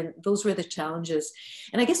about. And those were the challenges.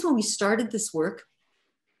 And I guess when we started this work,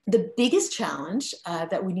 the biggest challenge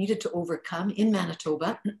that we needed to overcome in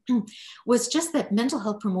Manitoba was just that mental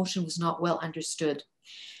health promotion was not well understood.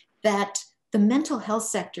 That the mental health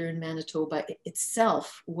sector in Manitoba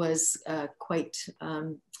itself was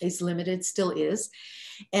is limited, still is.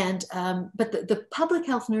 And, but the public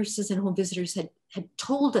health nurses and home visitors had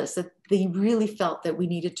told us that they really felt that we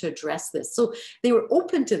needed to address this. So they were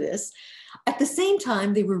open to this. At the same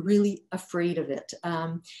time, they were really afraid of it.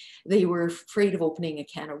 They were afraid of opening a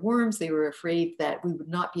can of worms. They were afraid that we would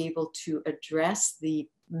not be able to address the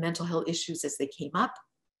mental health issues as they came up.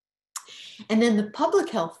 And then the public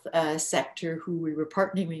health sector, who we were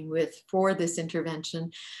partnering with for this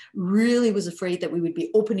intervention, really was afraid that we would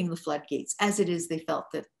be opening the floodgates. As it is, they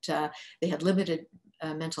felt that they had limited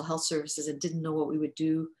mental health services and didn't know what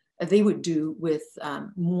they would do with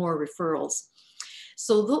more referrals.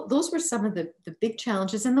 So those were some of the big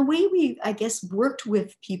challenges. And the way we, I guess, worked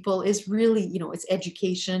with people is really, it's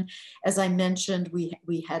education. As I mentioned,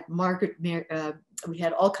 we had we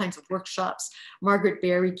had all kinds of workshops. Margaret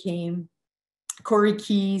Berry came, Corey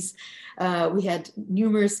Keys. We had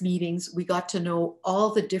numerous meetings. We got to know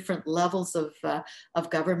all the different levels of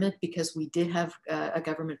government because we did have a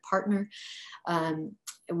government partner.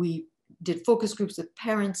 We did focus groups with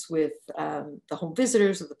parents, with the home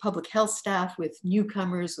visitors, with the public health staff, with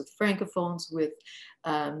newcomers, with francophones, with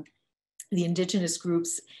the Indigenous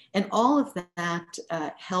groups. And all of that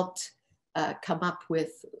helped come up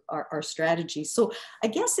with our strategy. So I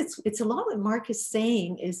guess it's a lot what Mark is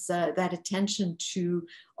saying is that attention to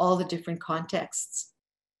all the different contexts.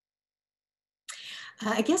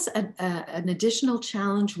 I guess an additional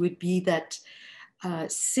challenge would be that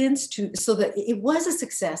so that it was a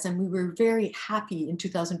success, and we were very happy in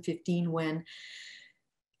 2015 when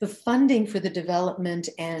the funding for the development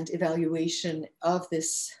and evaluation of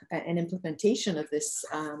this and implementation of this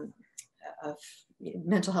of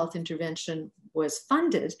mental health intervention was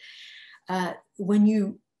funded. When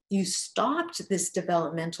you stopped this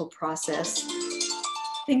developmental process,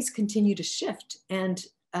 things continue to shift, and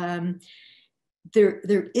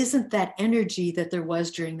there isn't that energy that there was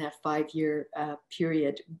during that 5-year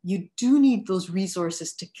period. You do need those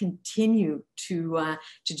resources to continue to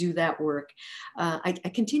do that work. I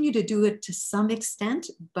continue to do it to some extent,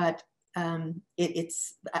 but I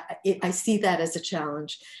see that as a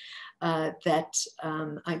challenge that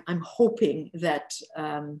I'm hoping that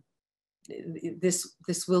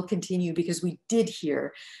this will continue, because we did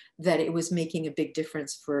hear that it was making a big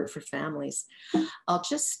difference for families. I'll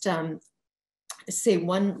just say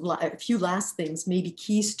a few last things, maybe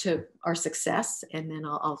keys to our success, and then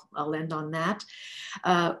I'll end on that.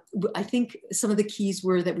 I think some of the keys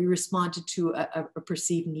were that we responded to a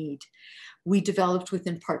perceived need. We developed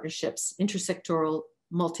within partnerships, intersectoral,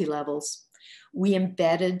 multi-levels. We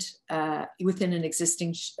embedded within an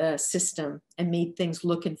existing system and made things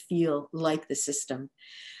look and feel like the system.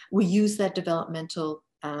 We used that developmental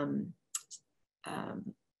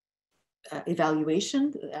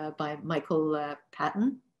evaluation by Michael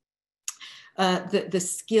Patton. The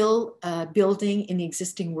skill building in the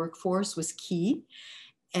existing workforce was key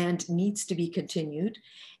and needs to be continued.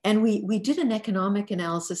 And we did an economic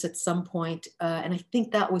analysis at some point, and I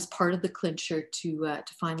think that was part of the clincher to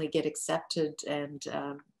finally get accepted and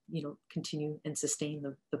continue and sustain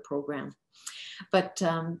the program. But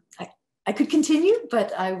I could continue,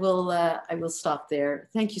 but I will stop there.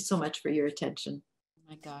 Thank you so much for your attention. Oh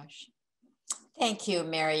my gosh. Thank you,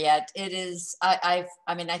 Mariette. It is, I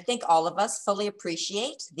think all of us fully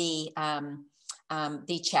appreciate the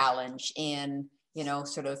challenge in,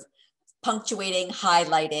 sort of punctuating,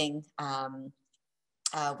 highlighting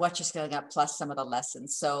what you're scaling up, plus some of the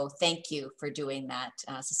lessons. So thank you for doing that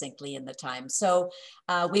succinctly in the time. So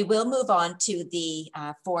we will move on to the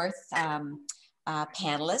fourth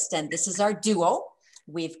panelist, and this is our duo.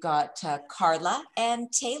 We've got Carla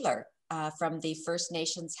and Taylor from the First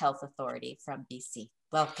Nations Health Authority from BC.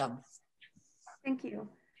 Welcome. Thank you.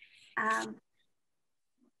 And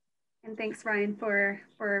thanks, Ryan, for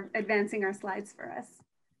advancing our slides for us.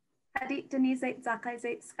 Hadit Denizate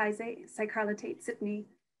Zakaizate Skyzate Psycarlatate Sydney.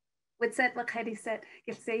 Witset Lakediset,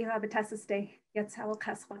 Gipse Habitasiste, Yatsawal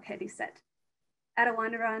Kaswak Hediset.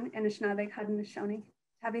 Atawandaran and Ishnavik Hadanashoni,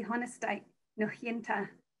 Tabi Honestai, no hienta,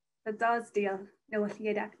 the dos deal, no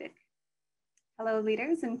hiedactic. Hello,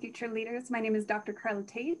 leaders and future leaders. My name is Dr. Carla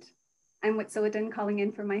Tate. I'm Wet'suwet'en, calling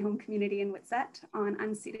in from my home community in Wet'suwet on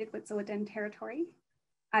unceded Wet'suwet'en territory.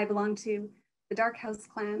 I belong to the Dark House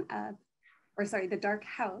clan of, the Dark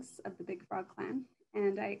House of the Big Frog clan,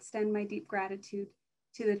 and I extend my deep gratitude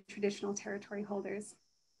to the traditional territory holders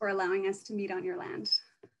for allowing us to meet on your land.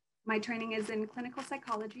 My training is in clinical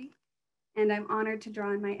psychology, and I'm honored to draw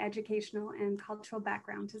on my educational and cultural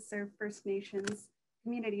background to serve First Nations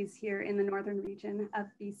communities here in the northern region of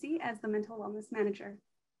BC as the mental wellness manager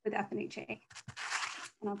with FNHA.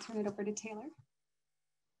 And I'll turn it over to Taylor.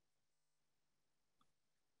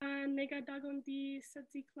 Nega Dagondi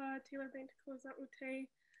Sadzikla Taylor Baintakoza Ute.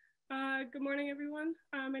 Good morning, everyone.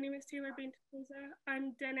 My name is Taylor Baintakoza.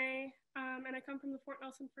 I'm Dene, and I come from the Fort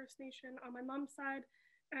Nelson First Nation on my mom's side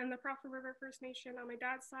and the Crawford River First Nation on my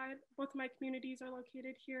dad's side. Both of my communities are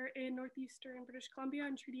located here in northeastern British Columbia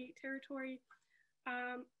and Treaty 8 territory.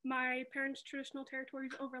 My parents' traditional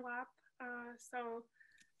territories overlap, so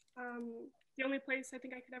the only place I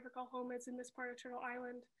think I could ever call home is in this part of Turtle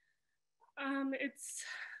Island. It's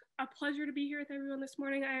a pleasure to be here with everyone this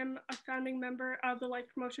morning. I am a founding member of the Life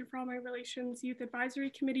Promotion for All My Relations Youth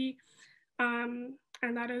Advisory Committee, and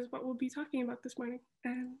that is what we'll be talking about this morning.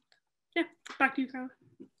 And yeah, back to you, Carla.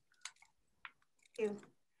 Thank you.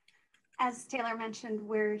 As Taylor mentioned,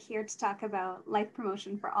 we're here to talk about Life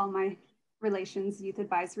Promotion for All My Relations Youth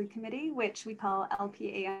Advisory Committee, which we call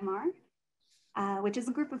LPAMR, which is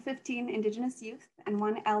a group of 15 Indigenous youth and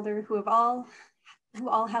one elder who all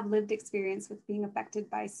have lived experience with being affected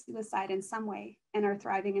by suicide in some way and are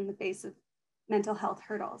thriving in the face of mental health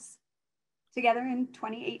hurdles. Together in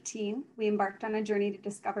 2018, we embarked on a journey to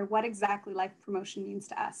discover what exactly life promotion means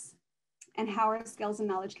to us and how our skills and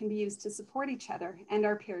knowledge can be used to support each other and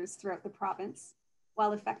our peers throughout the province,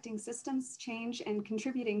 while affecting systems change and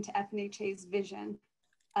contributing to FNHA's vision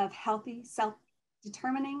of healthy,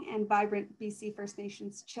 self-determining and vibrant BC First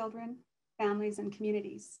Nations children, families, and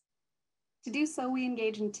communities. To do so, we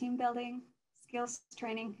engage in team building, skills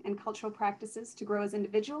training, and cultural practices to grow as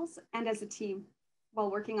individuals and as a team, while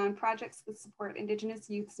working on projects that support Indigenous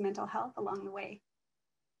youth's mental health along the way.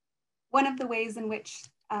 One of the ways in which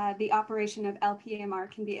the operation of LPAMR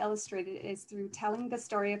can be illustrated is through telling the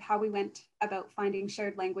story of how we went about finding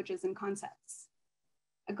shared languages and concepts.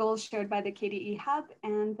 A goal shared by the KDE Hub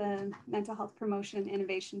and the Mental Health Promotion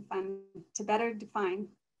Innovation Fund to better define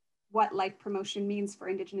what life promotion means for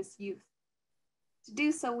Indigenous youth. To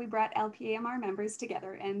do so, we brought LPAMR members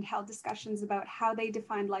together and held discussions about how they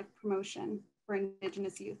defined life promotion for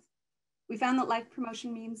Indigenous youth. We found that life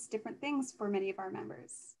promotion means different things for many of our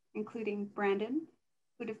members, including Brandon,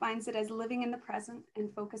 who defines it as living in the present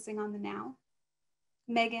and focusing on the now.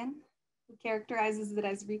 Megan, who characterizes it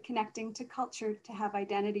as reconnecting to culture to have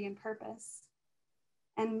identity and purpose.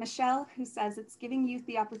 And Michelle, who says it's giving youth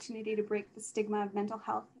the opportunity to break the stigma of mental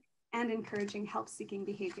health and encouraging help-seeking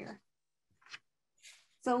behavior.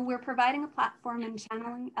 So we're providing a platform and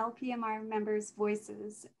channeling LPMR members'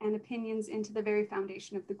 voices and opinions into the very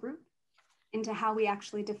foundation of the group, into how we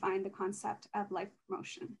actually define the concept of life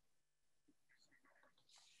promotion.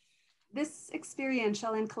 This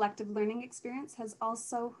experiential and collective learning experience is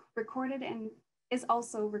also recorded and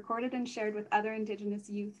shared with other Indigenous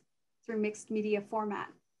youth through mixed media format.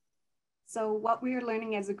 So what we are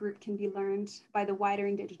learning as a group can be learned by the wider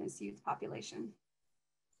Indigenous youth population.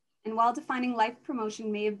 And while defining life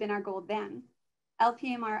promotion may have been our goal then,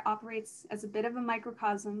 LPMR operates as a bit of a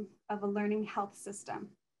microcosm of a learning health system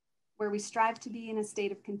where we strive to be in a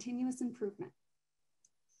state of continuous improvement.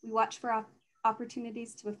 We watch for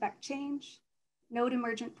opportunities to affect change, note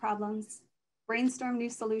emergent problems, brainstorm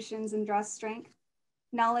new solutions, and draw strength,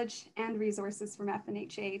 knowledge, and resources from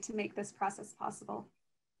FNHA to make this process possible.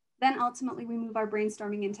 Then ultimately, we move our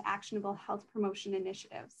brainstorming into actionable health promotion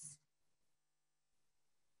initiatives.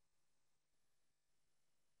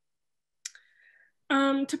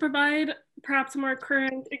 To provide perhaps a more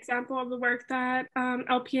current example of the work that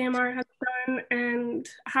LPAMR has done and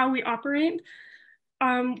how we operate,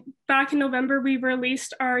 back in November, we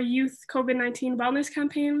released our youth COVID-19 wellness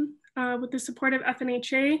campaign with the support of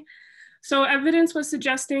FNHA. So evidence was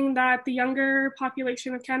suggesting that the younger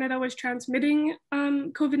population of Canada was transmitting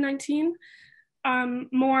COVID-19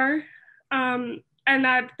 more, and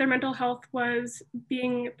that their mental health was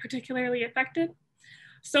being particularly affected.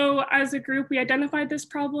 So as a group, we identified this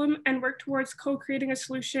problem and worked towards co-creating a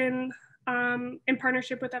solution in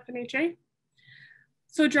partnership with FNHA.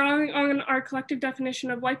 So drawing on our collective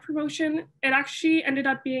definition of life promotion, it actually ended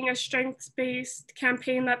up being a strengths-based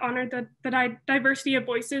campaign that honored the diversity of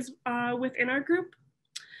voices within our group.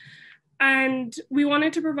 And we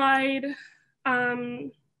wanted to provide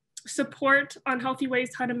support on healthy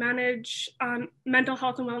ways how to manage mental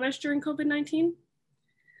health and wellness during COVID-19.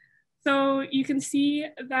 So you can see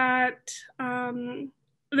that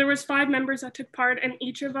there was 5 members that took part, and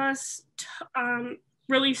each of us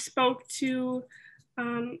really spoke to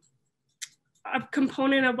a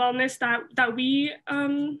component of wellness that we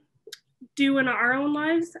do in our own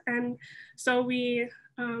lives. And so we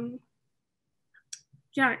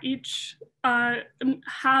each have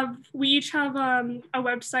a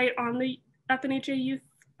website on the FNHA Youth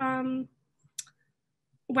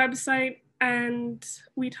website, and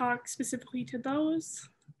we talk specifically to those.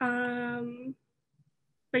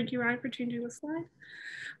 Thank you, Ryan, for changing the slide.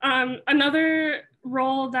 Another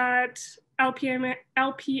role that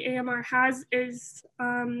LPAMR has is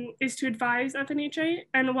to advise FNHA,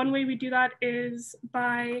 and one way we do that is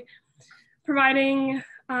by providing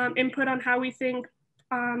input on how we think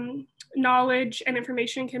knowledge and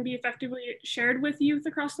information can be effectively shared with youth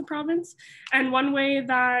across the province. And one way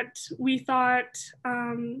that we thought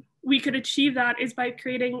we could achieve that is by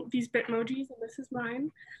creating these Bitmojis, and this is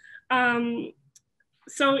mine.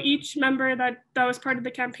 So each member that was part of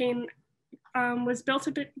the campaign was built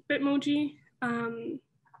a Bitmoji, and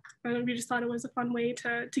we just thought it was a fun way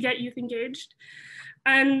to get youth engaged.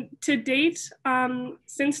 And to date,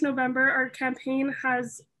 since November, our campaign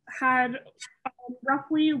has had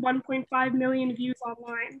roughly 1.5 million views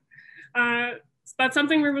online. So that's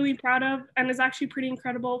something we're really proud of, and is actually pretty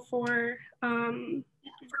incredible for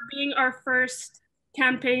being our first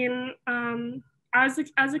campaign as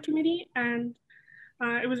a committee, and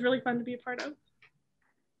it was really fun to be a part of.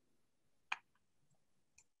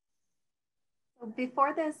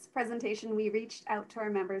 Before this presentation, we reached out to our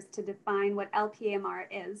members to define what LPAMR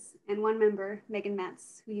is, and one member, Megan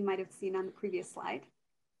Metz, who you might have seen on the previous slide,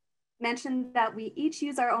 mentioned that we each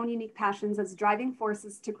use our own unique passions as driving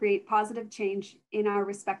forces to create positive change in our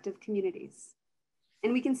respective communities.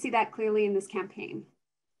 And we can see that clearly in this campaign.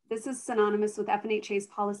 This is synonymous with FNHA's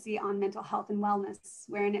policy on mental health and wellness,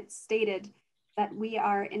 wherein it's stated that we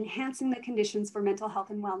are enhancing the conditions for mental health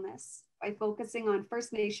and wellness by focusing on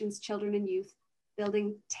First Nations children and youth,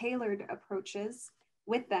 building tailored approaches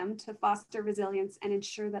with them to foster resilience and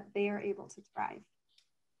ensure that they are able to thrive.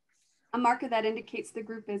 A marker that indicates the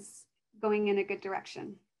group is going in a good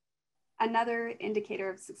direction. Another indicator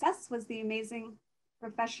of success was the amazing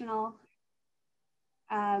professional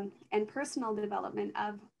and personal development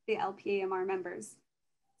of the LPAMR members.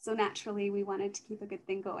 So naturally, we wanted to keep a good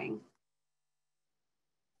thing going.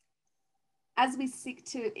 As we seek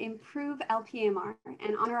to improve LPAMR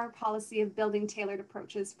and honor our policy of building tailored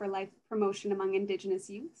approaches for life promotion among Indigenous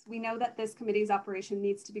youth, we know that this committee's operation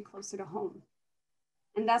needs to be closer to home.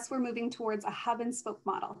 And thus we're moving towards a hub and spoke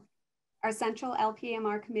model. Our central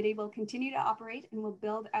LPAMR committee will continue to operate and will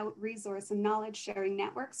build out resource and knowledge sharing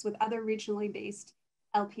networks with other regionally based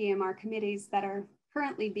LPAMR committees that are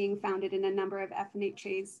currently being founded in a number of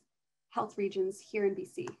FNHA's health regions here in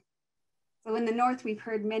BC. So in the North, we've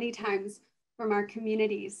heard many times from our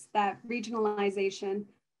communities that regionalization,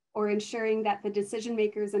 or ensuring that the decision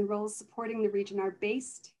makers and roles supporting the region are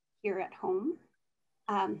based here at home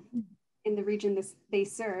in the region they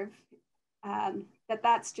serve,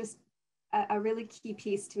 that's just a really key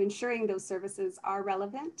piece to ensuring those services are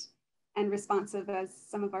relevant and responsive, as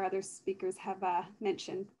some of our other speakers have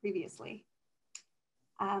mentioned previously.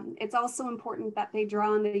 It's also important that they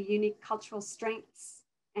draw on the unique cultural strengths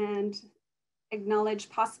and acknowledge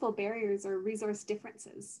possible barriers or resource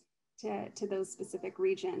differences to those specific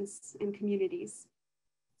regions and communities.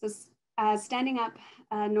 So standing up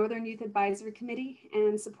a Northern Youth Advisory Committee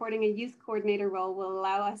and supporting a youth coordinator role will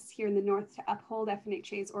allow us here in the North to uphold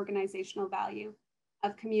FNHA's organizational value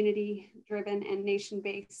of community-driven and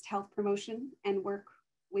nation-based health promotion and work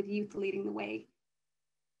with youth leading the way.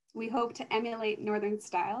 We hope to emulate Northern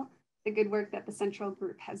style, the good work that the Central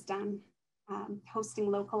Group has done,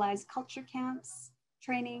 hosting localized culture camps,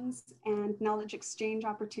 trainings, and knowledge exchange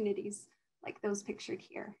opportunities like those pictured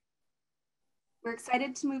here. We're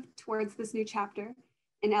excited to move towards this new chapter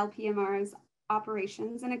in LPAMR's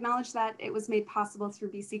operations and acknowledge that it was made possible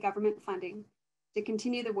through BC government funding to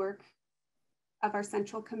continue the work of our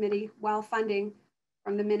central committee, while funding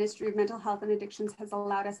from the Ministry of Mental Health and Addictions has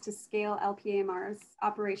allowed us to scale LPAMR's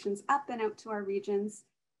operations up and out to our regions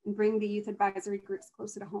and bring the youth advisory groups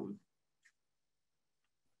closer to home.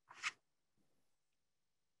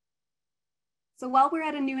 So while we're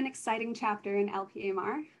at a new and exciting chapter in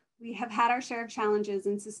LPAMR, we have had our share of challenges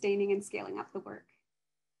in sustaining and scaling up the work.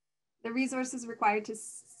 The resources required to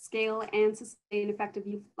scale and sustain effective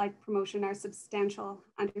youth life promotion are substantial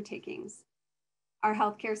undertakings. Our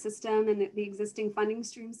healthcare system and the existing funding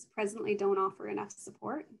streams presently don't offer enough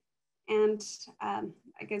support. And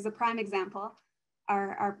like as a prime example,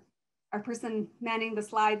 our person manning the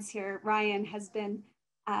slides here, Ryan, has been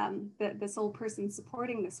the sole person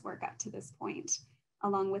supporting this work up to this point,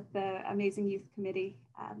 along with the amazing youth committee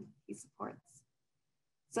he supports.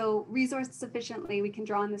 So resourced sufficiently, we can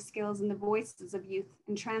draw on the skills and the voices of youth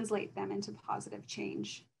and translate them into positive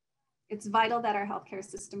change. It's vital that our healthcare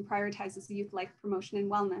system prioritizes youth life promotion and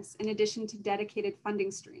wellness in addition to dedicated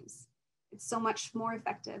funding streams. It's so much more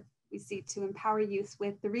effective, we see, to empower youth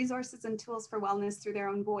with the resources and tools for wellness through their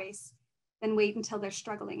own voice than wait until they're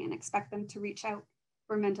struggling and expect them to reach out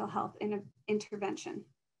for mental health intervention.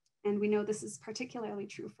 And we know this is particularly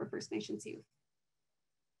true for First Nations youth.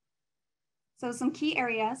 So some key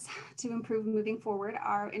areas to improve moving forward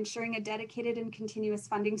are ensuring a dedicated and continuous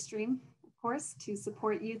funding stream, of course, to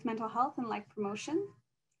support youth mental health and life promotion.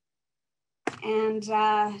 And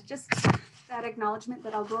just that acknowledgement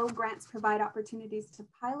that although grants provide opportunities to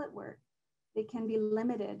pilot work, they can be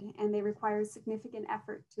limited and they require significant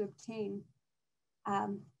effort to obtain.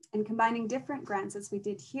 And combining different grants, as we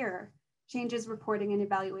did here, changes reporting and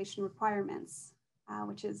evaluation requirements,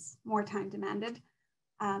 which is more time demanded,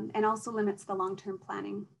 and also limits the long-term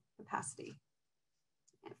planning capacity.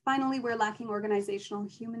 And finally, we're lacking organizational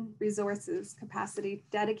human resources capacity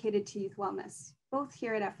dedicated to youth wellness, both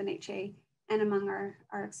here at FNHA and among our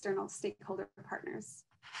external stakeholder partners.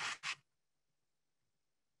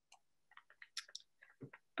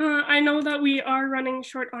 I know that we are running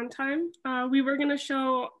short on time. We were going to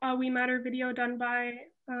show a We Matter video done by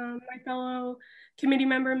my fellow committee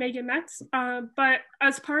member, Megan Metz. But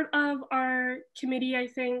as part of our committee, I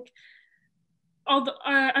think,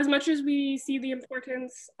 as much as we see the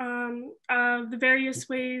importance of the various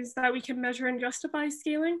ways that we can measure and justify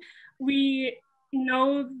scaling, we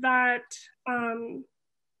know that,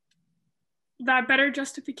 that better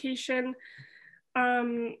justification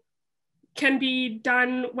can be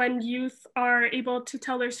done when youth are able to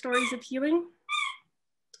tell their stories of healing.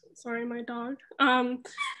 Sorry, my dog.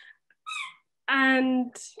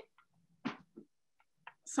 And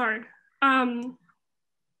sorry. There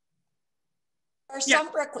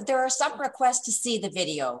are some requests to see the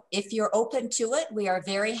video. If you're open to it, we are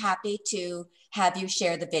very happy to have you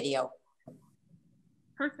share the video.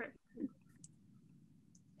 Perfect.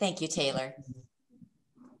 Thank you, Taylor.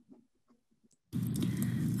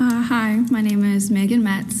 Hi, my name is Megan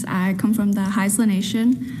Metz. I come from the Haisla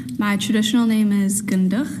Nation. My traditional name is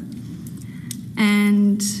Gundach.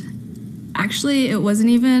 And actually, it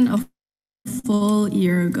wasn't even a full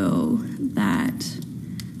year ago that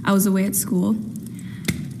I was away at school.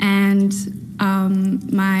 And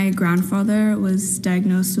my grandfather was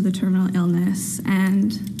diagnosed with a terminal illness,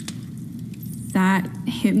 and that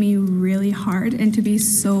hit me really hard. And to be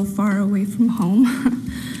so far away from home,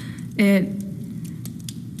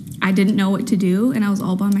 I didn't know what to do, and I was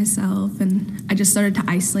all by myself, and I just started to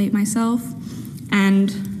isolate myself,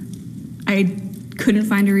 and I couldn't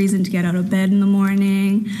find a reason to get out of bed in the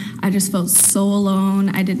morning. I just felt so alone.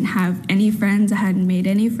 I didn't have any friends. I hadn't made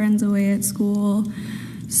any friends away at school.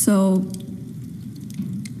 So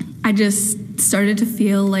I just started to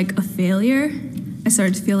feel like a failure. I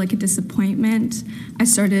started to feel like a disappointment. I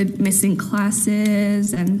started missing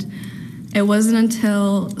classes, and it wasn't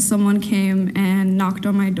until someone came and knocked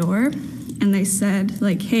on my door and they said,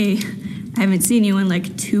 like, hey, I haven't seen you in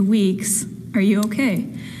like 2 weeks. Are you okay?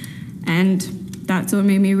 And that's what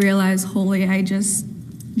made me realize, holy, I just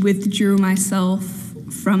withdrew myself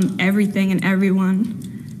from everything and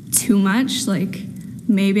everyone too much. Like,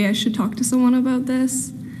 maybe I should talk to someone about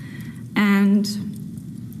this. And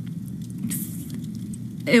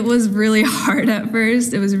it was really hard at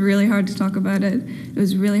first. It was really hard to talk about it. It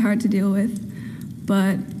was really hard to deal with.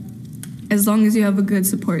 But as long as you have a good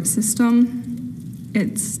support system,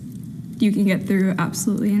 you can get through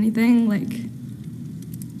absolutely anything. Like,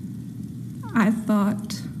 I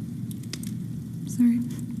thought, sorry.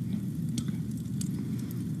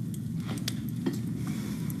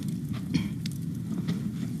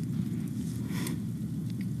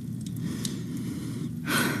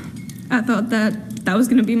 I thought that was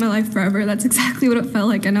gonna be my life forever. That's exactly what it felt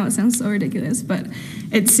like. I know it sounds so ridiculous, but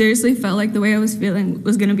it seriously felt like the way I was feeling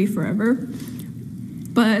was gonna be forever.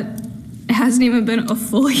 But it hasn't even been a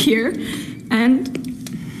full year, and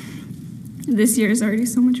this year is already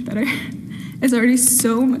so much better. It's already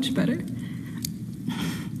so much better.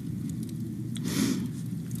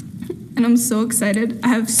 And I'm so excited. I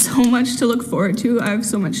have so much to look forward to. I have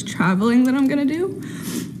so much traveling that I'm gonna do.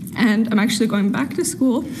 And I'm actually going back to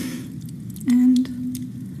school. And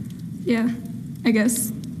yeah, I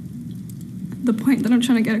guess the point that I'm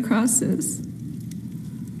trying to get across is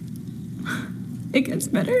it gets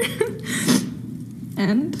better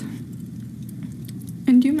and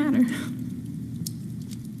you matter.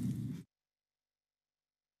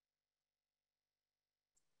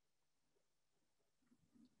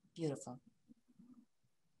 Beautiful.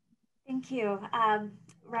 Thank you.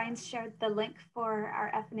 Ryan's shared the link for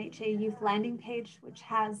our FNHA Youth landing page, which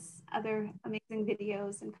has other amazing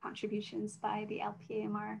videos and contributions by the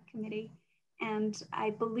LPAMR committee. And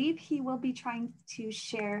I believe he will be trying to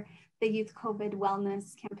share the Youth COVID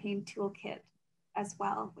Wellness Campaign Toolkit as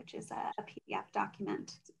well, which is a PDF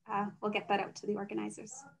document. We'll get that out to the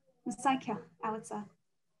organizers.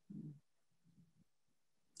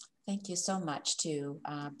 Thank you so much to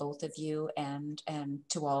both of you and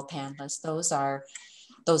to all panelists.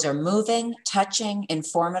 Those are moving, touching,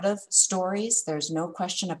 informative stories. There's no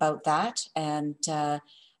question about that. And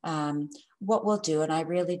what we'll do, and I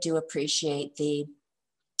really do appreciate the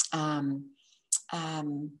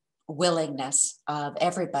willingness of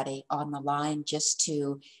everybody on the line just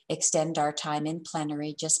to extend our time in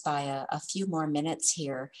plenary just by a few more minutes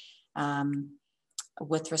here.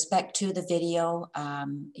 With respect to the video,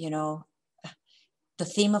 you know, the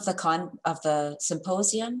theme of the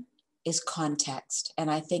symposium is context. And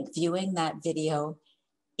I think viewing that video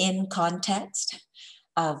in context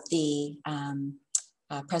of the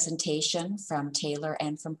presentation from Taylor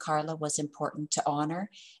and from Carla was important to honor,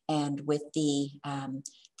 and with the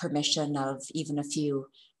permission of even a few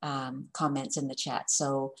comments in the chat.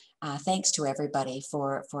 So thanks to everybody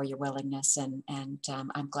for your willingness, and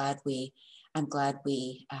I'm glad we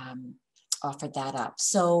offered that up.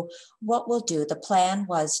 So what we'll do, the plan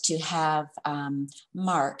was to have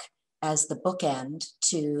Mark as the bookend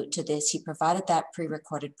to this. He provided that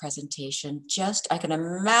pre-recorded presentation. Just, I can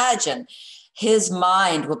imagine his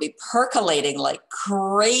mind will be percolating like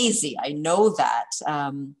crazy. I know that.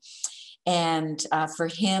 And for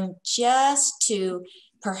him just to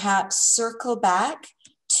perhaps circle back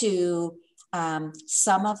to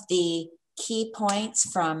some of the key points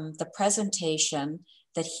from the presentation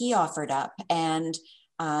that he offered up, and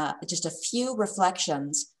just a few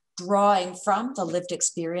reflections drawing from the lived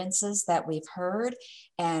experiences that we've heard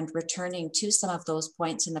and returning to some of those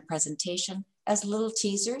points in the presentation as little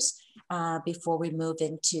teasers before we move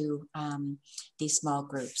into these small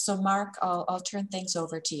groups. So Mark, I'll turn things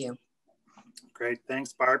over to you. Great,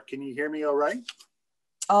 thanks Barb. Can you hear me all right?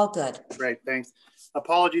 All good. Great, thanks.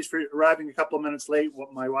 Apologies for arriving a couple of minutes late.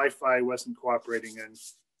 My Wi-Fi wasn't cooperating, and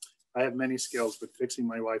I have many skills, but fixing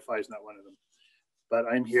my Wi-Fi is not one of them. But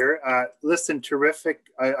I'm here. Listen, terrific.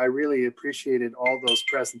 I really appreciated all those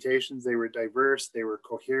presentations. They were diverse, they were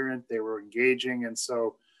coherent, they were engaging. And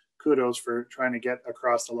so kudos for trying to get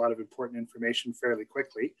across a lot of important information fairly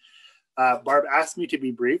quickly. Barb asked me to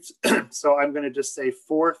be brief. So I'm going to just say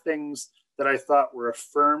 4 things that I thought were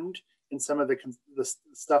affirmed in some of the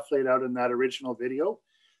stuff laid out in that original video,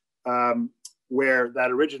 where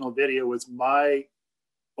that original video was my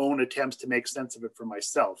own attempts to make sense of it for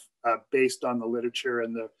myself, based on the literature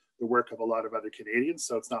and the work of a lot of other Canadians.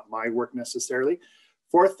 So it's not my work necessarily.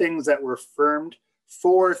 4 things that were affirmed,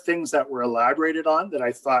 4 things that were elaborated on that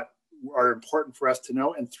I thought are important for us to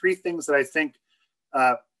know, and 3 things that I think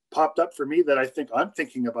popped up for me that I think I'm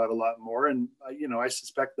thinking about a lot more. And you know, I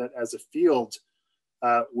suspect that as a field,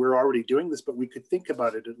 we're already doing this, but we could think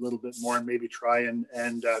about it a little bit more and maybe try and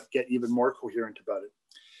get even more coherent about it.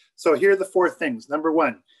 So here are the 4 things. Number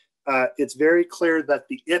 1, it's very clear that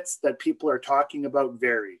the it's that people are talking about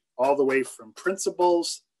vary, all the way from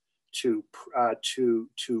principles to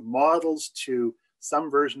models to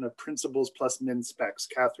some version of principles plus min specs.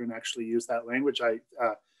 Catherine actually used that language.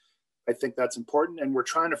 I think that's important. And we're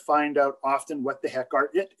trying to find out often what the heck our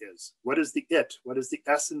it is. What is the it? What is the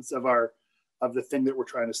essence of the thing that we're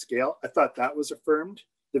trying to scale? I thought that was affirmed,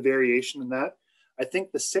 the variation in that. I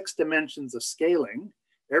think the 6 dimensions of scaling,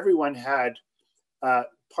 everyone had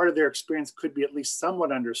part of their experience could be at least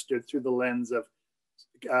somewhat understood through the lens of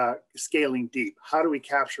scaling deep. How do we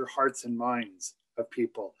capture hearts and minds of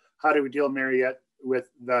people? How do we deal, Mariette, with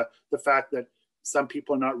the fact that some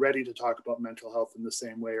people are not ready to talk about mental health in the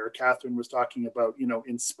same way, or Catherine was talking about, you know,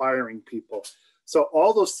 inspiring people. So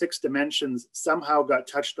all those 6 dimensions somehow got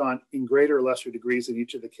touched on in greater or lesser degrees in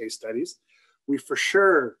each of the case studies. We for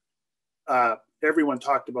sure, everyone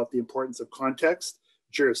talked about the importance of context,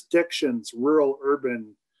 jurisdictions, rural,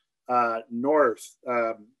 urban, north,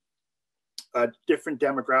 different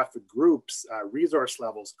demographic groups, resource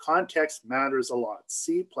levels. Context matters a lot.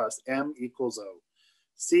 C plus M equals O.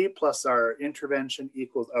 C plus our intervention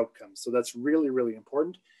equals outcomes. So that's really, really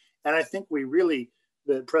important. And I think we really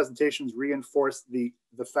the presentations reinforce the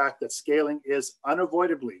fact that scaling is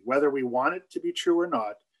unavoidably, whether we want it to be true or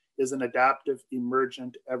not, is an adaptive,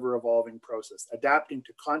 emergent, ever-evolving process. Adapting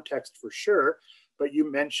to context for sure, but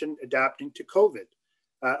you mentioned adapting to COVID,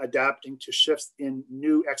 adapting to shifts in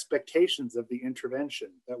new expectations of the intervention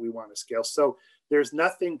that we want to scale. So there's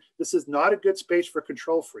nothing, this is not a good space for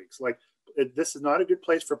control freaks. Like, this is not a good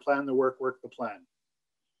place for plan the work the plan,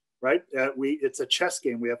 right? It's a chess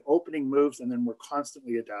game. We have opening moves and then we're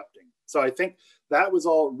constantly adapting. So I think that was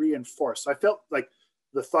all reinforced. So I felt like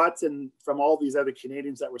the thoughts from all these other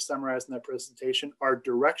Canadians that were summarized in that presentation are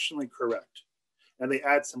directionally correct. And they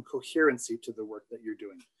add some coherency to the work that you're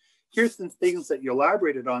doing. Here's some things that you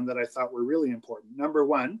elaborated on that I thought were really important. Number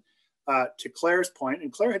one, to Claire's point,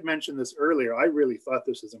 and Claire had mentioned this earlier, I really thought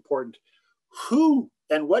this is important. Who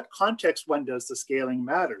and what context one does the scaling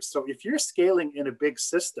matters. So if you're scaling in a big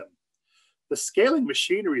system, the scaling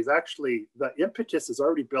machinery is actually, the impetus is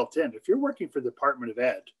already built in. If you're working for the Department of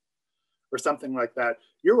Ed or something like that,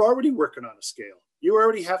 you're already working on a scale. You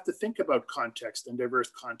already have to think about context and diverse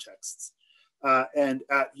contexts.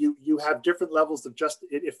 You have different levels of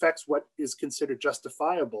it affects what is considered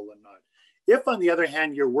justifiable and not. If on the other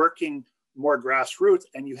hand, you're working more grassroots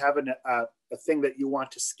and you have a thing that you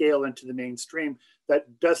want to scale into the mainstream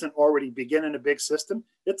that doesn't already begin in a big system,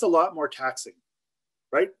 it's a lot more taxing,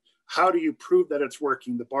 right? How do you prove that it's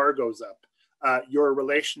working? The bar goes up, your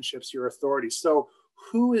relationships, your authority. So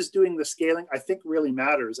who is doing the scaling, I think really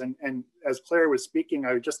matters. And as Claire was speaking,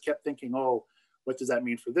 I just kept thinking, oh, what does that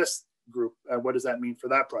mean for this group? What does that mean for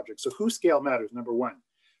that project? So who scale matters, number one.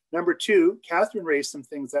 Number two, Catherine raised some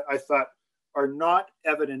things that I thought are not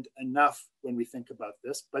evident enough when we think about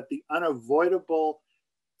this, but the unavoidable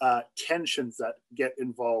tensions that get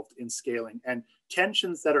involved in scaling, and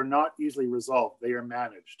tensions that are not easily resolved, they are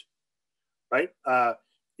managed, right?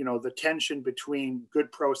 The tension between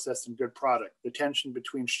good process and good product, the tension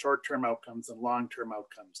between short-term outcomes and long-term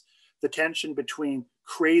outcomes, the tension between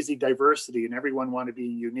crazy diversity and everyone want to be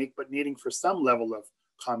unique, but needing for some level of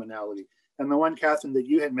commonality. And the one, Catherine, that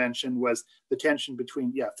you had mentioned was the tension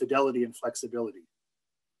between, fidelity and flexibility,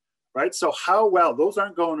 right? So how well, those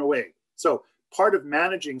aren't going away. So part of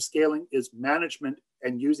managing scaling is management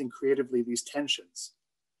and using creatively these tensions,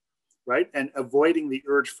 right? And avoiding the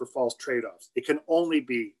urge for false trade-offs. It can only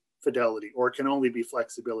be fidelity or it can only be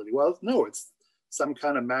flexibility. Well, no, it's some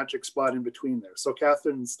kind of magic spot in between there. So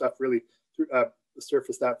Catherine's stuff really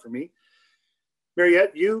surfaced that for me.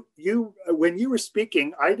 Mariette, you when you were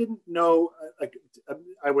speaking, I didn't know,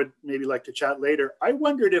 I would maybe like to chat later. I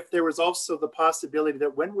wondered if there was also the possibility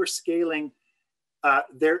that when we're scaling,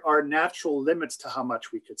 there are natural limits to how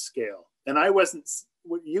much we could scale. And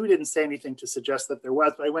you didn't say anything to suggest that there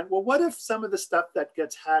was, but I went, well, what if some of the stuff that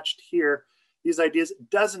gets hatched here, these ideas,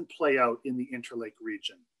 doesn't play out in the Interlake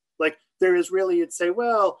region? Like there is really, you'd say,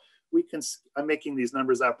 well, I'm making these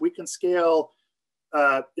numbers up. We can scale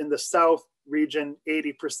in the South region,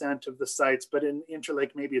 80% of the sites, but in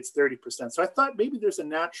Interlake, maybe it's 30%. So I thought maybe there's a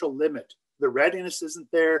natural limit. The readiness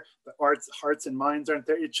isn't there. The hearts and minds aren't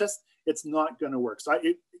there. It's not going to work. So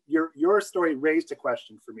your story raised a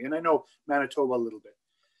question for me. And I know Manitoba a little bit.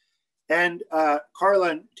 And Carla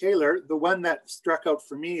and Taylor, the one that struck out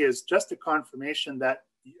for me is just a confirmation that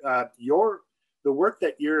the work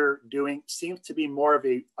that you're doing seems to be more of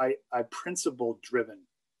a principle-driven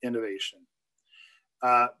innovation.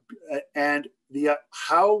 And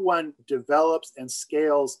how one develops and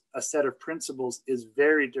scales a set of principles is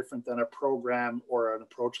very different than a program or an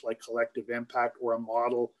approach like collective impact or a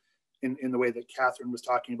model in the way that Catherine was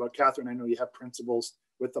talking about. Catherine, I know you have principles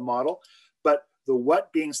with the model, but the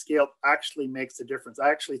what being scaled actually makes a difference. I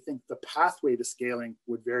actually think the pathway to scaling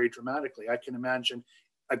would vary dramatically. I can imagine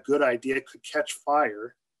a good idea could catch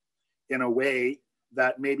fire in a way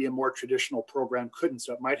that maybe a more traditional program couldn't.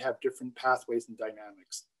 So it might have different pathways and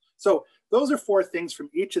dynamics. So those are 4 things from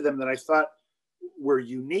each of them that I thought were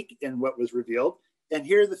unique in what was revealed. And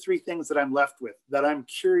here are the 3 things that I'm left with that I'm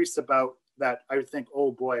curious about, that I think,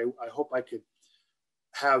 oh boy, I hope I could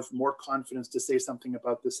have more confidence to say something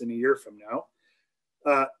about this in a year from now.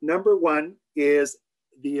 Number 1 is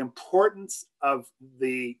the importance of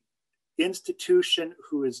the institution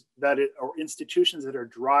or institutions that are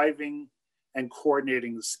driving and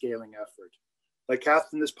coordinating the scaling effort. Like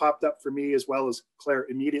Catherine, this popped up for me as well as Claire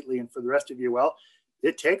immediately, and for the rest of you, well,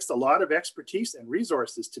 it takes a lot of expertise and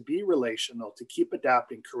resources to be relational, to keep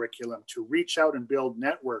adapting curriculum, to reach out and build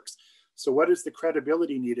networks. So what is the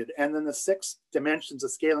credibility needed? And then the 6 dimensions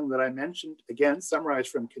of scaling that I mentioned, again, summarized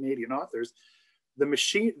from Canadian authors,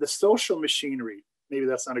 the social machinery, maybe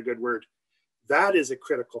that's not a good word, that is a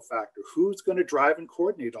critical factor. Who's going to drive and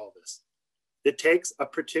coordinate all this? It takes a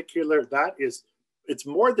particular, it's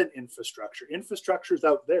more than infrastructure. Infrastructure's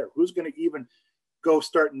out there. Who's going to even go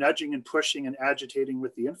start nudging and pushing and agitating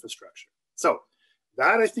with the infrastructure? So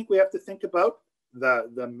that I think we have to think about,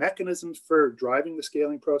 the mechanisms for driving the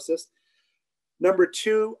scaling process. Number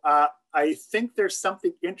two, I think there's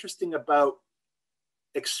something interesting about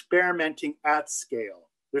experimenting at scale.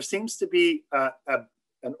 There seems to be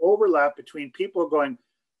an overlap between people going,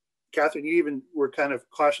 Catherine, you even were kind of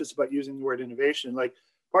cautious about using the word innovation. Like,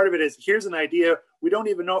 part of it is, here's an idea, we don't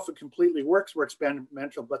even know if it completely works, we're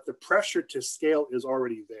experimental, but the pressure to scale is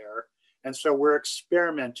already there. And so we're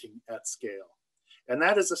experimenting at scale. And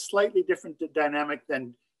that is a slightly different dynamic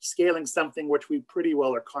than scaling something which we pretty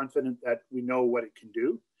well are confident that we know what it can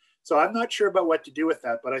do. So I'm not sure about what to do with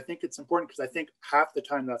that, but I think it's important because I think half the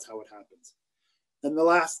time that's how it happens. And the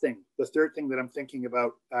last thing, the third thing that I'm thinking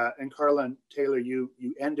about, and Carla and Taylor, you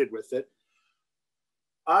ended with it.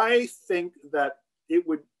 I think that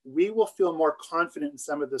we will feel more confident in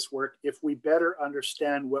some of this work if we better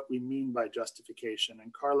understand what we mean by justification.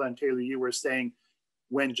 And Carla and Taylor, you were saying,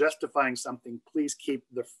 when justifying something, please keep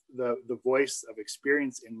the voice of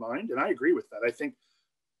experience in mind. And I agree with that. I think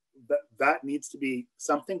that needs to be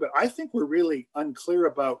something, but I think we're really unclear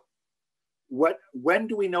about when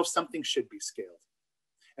do we know something should be scaled?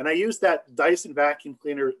 And I use that Dyson vacuum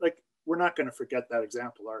cleaner, like, we're not going to forget that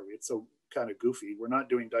example, are we? It's so kind of goofy. We're not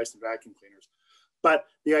doing Dyson vacuum cleaners. But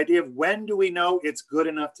the idea of when do we know it's good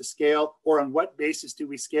enough to scale, or on what basis do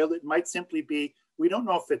we scale it, might simply be, we don't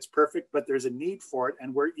know if it's perfect, but there's a need for it,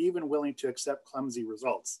 and we're even willing to accept clumsy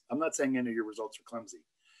results. I'm not saying any of your results are clumsy,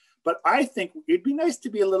 but I think it'd be nice to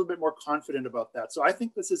be a little bit more confident about that. So I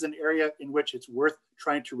think this is an area in which it's worth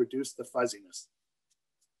trying to reduce the fuzziness.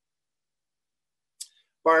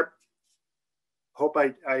 Barb, hope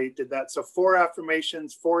I did that. So 4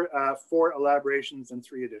 affirmations, 4 elaborations, and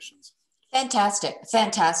 3 additions. Fantastic,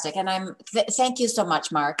 fantastic. And thank you so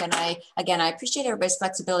much, Mark. And I appreciate everybody's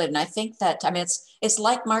flexibility. And I think that, I mean, it's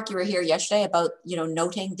like, Mark, you were here yesterday about,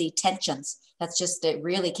 noting the tensions. It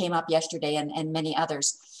really came up yesterday and many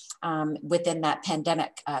others within that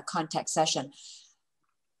pandemic context session.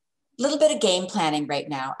 A little bit of game planning right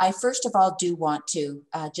now. I first of all do want to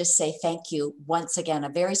just say thank you once again, a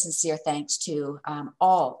very sincere thanks to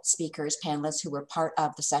all speakers, panelists who were part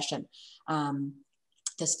of the session.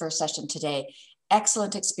 This first session today.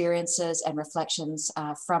 Excellent experiences and reflections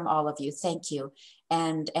from all of you. Thank you.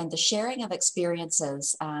 And the sharing of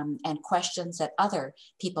experiences and questions that other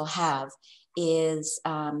people have is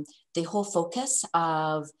the whole focus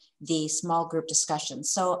of the small group discussion.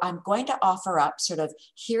 So I'm going to offer up sort of,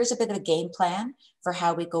 here's a bit of a game plan for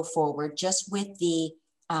how we go forward, just with the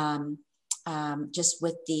sort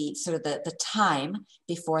of the time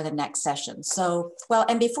before the next session. So, well,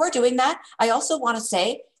 and before doing that, I also want to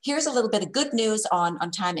say, here's a little bit of good news on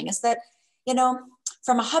timing, is that,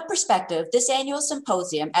 from a hub perspective, this annual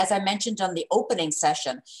symposium, as I mentioned on the opening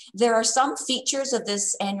session, there are some features of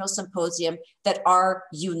this annual symposium that are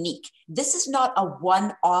unique. This is not a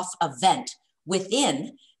one-off event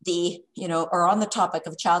within the, or on the topic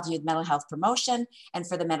of child and youth mental health promotion and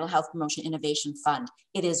for the Mental Health Promotion Innovation Fund.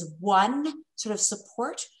 It is one sort of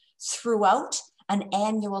support throughout an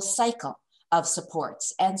annual cycle of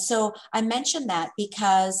supports. And so I mention that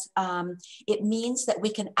because it means that we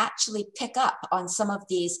can actually pick up on some of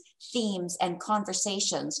these themes and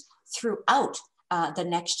conversations throughout the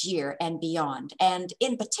next year and beyond. And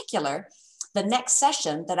in particular, the next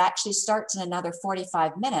session that actually starts in another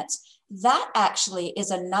 45 minutes, that actually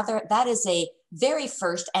is a very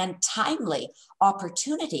first and timely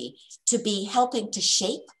opportunity to be helping to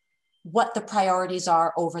shape what the priorities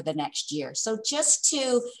are over the next year. So just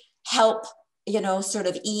to help, sort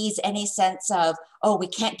of ease any sense of, oh, we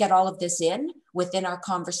can't get all of this in within our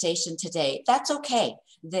conversation today. That's okay.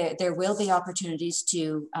 There will be opportunities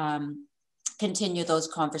to continue those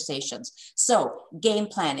conversations. So game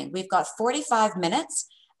planning, we've got 45 minutes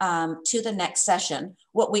to the next session.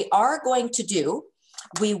 What we are going to do,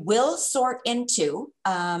 we will sort into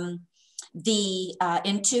the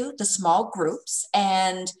small groups,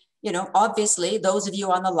 and obviously those of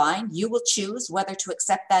you on the line, you will choose whether to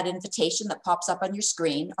accept that invitation that pops up on your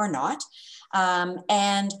screen or not.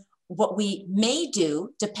 And what we may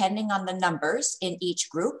do, depending on the numbers in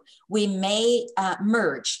each group, we may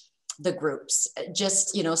merge the groups,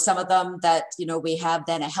 just, some of them that, we have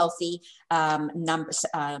then a healthy numbers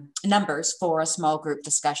for a small group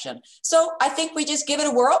discussion. So I think we just give it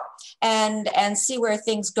a whirl and see where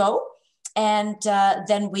things go. And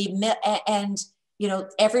then you know,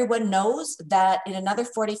 everyone knows that in another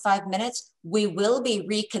 45 minutes, we will be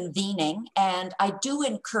reconvening. And I do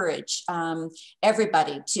encourage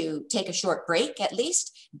everybody to take a short break at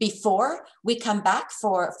least before we come back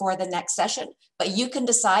for the next session. But you can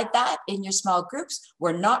decide that in your small groups.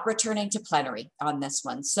 We're not returning to plenary on this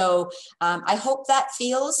one. So I hope that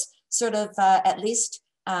feels sort of at least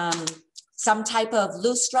some type of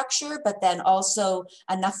loose structure, but then also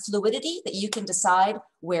enough fluidity that you can decide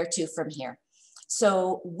where to from here.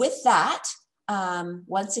 So with that,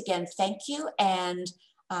 once again, thank you. And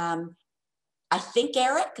I think,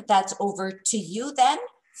 Eric, that's over to you then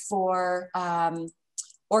for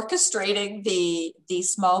orchestrating the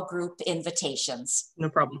small group invitations. No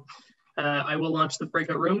problem. I will launch the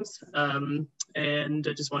breakout rooms. And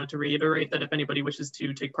I just wanted to reiterate that if anybody wishes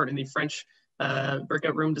to take part in the French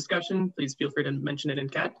breakout room discussion, please feel free to mention it in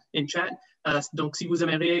chat. Donc, si vous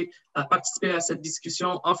aimeriez participer à cette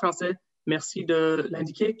discussion en français, merci de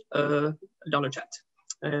l'indiquer dans le chat.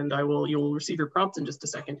 And you'll receive your prompt in just a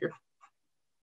second here.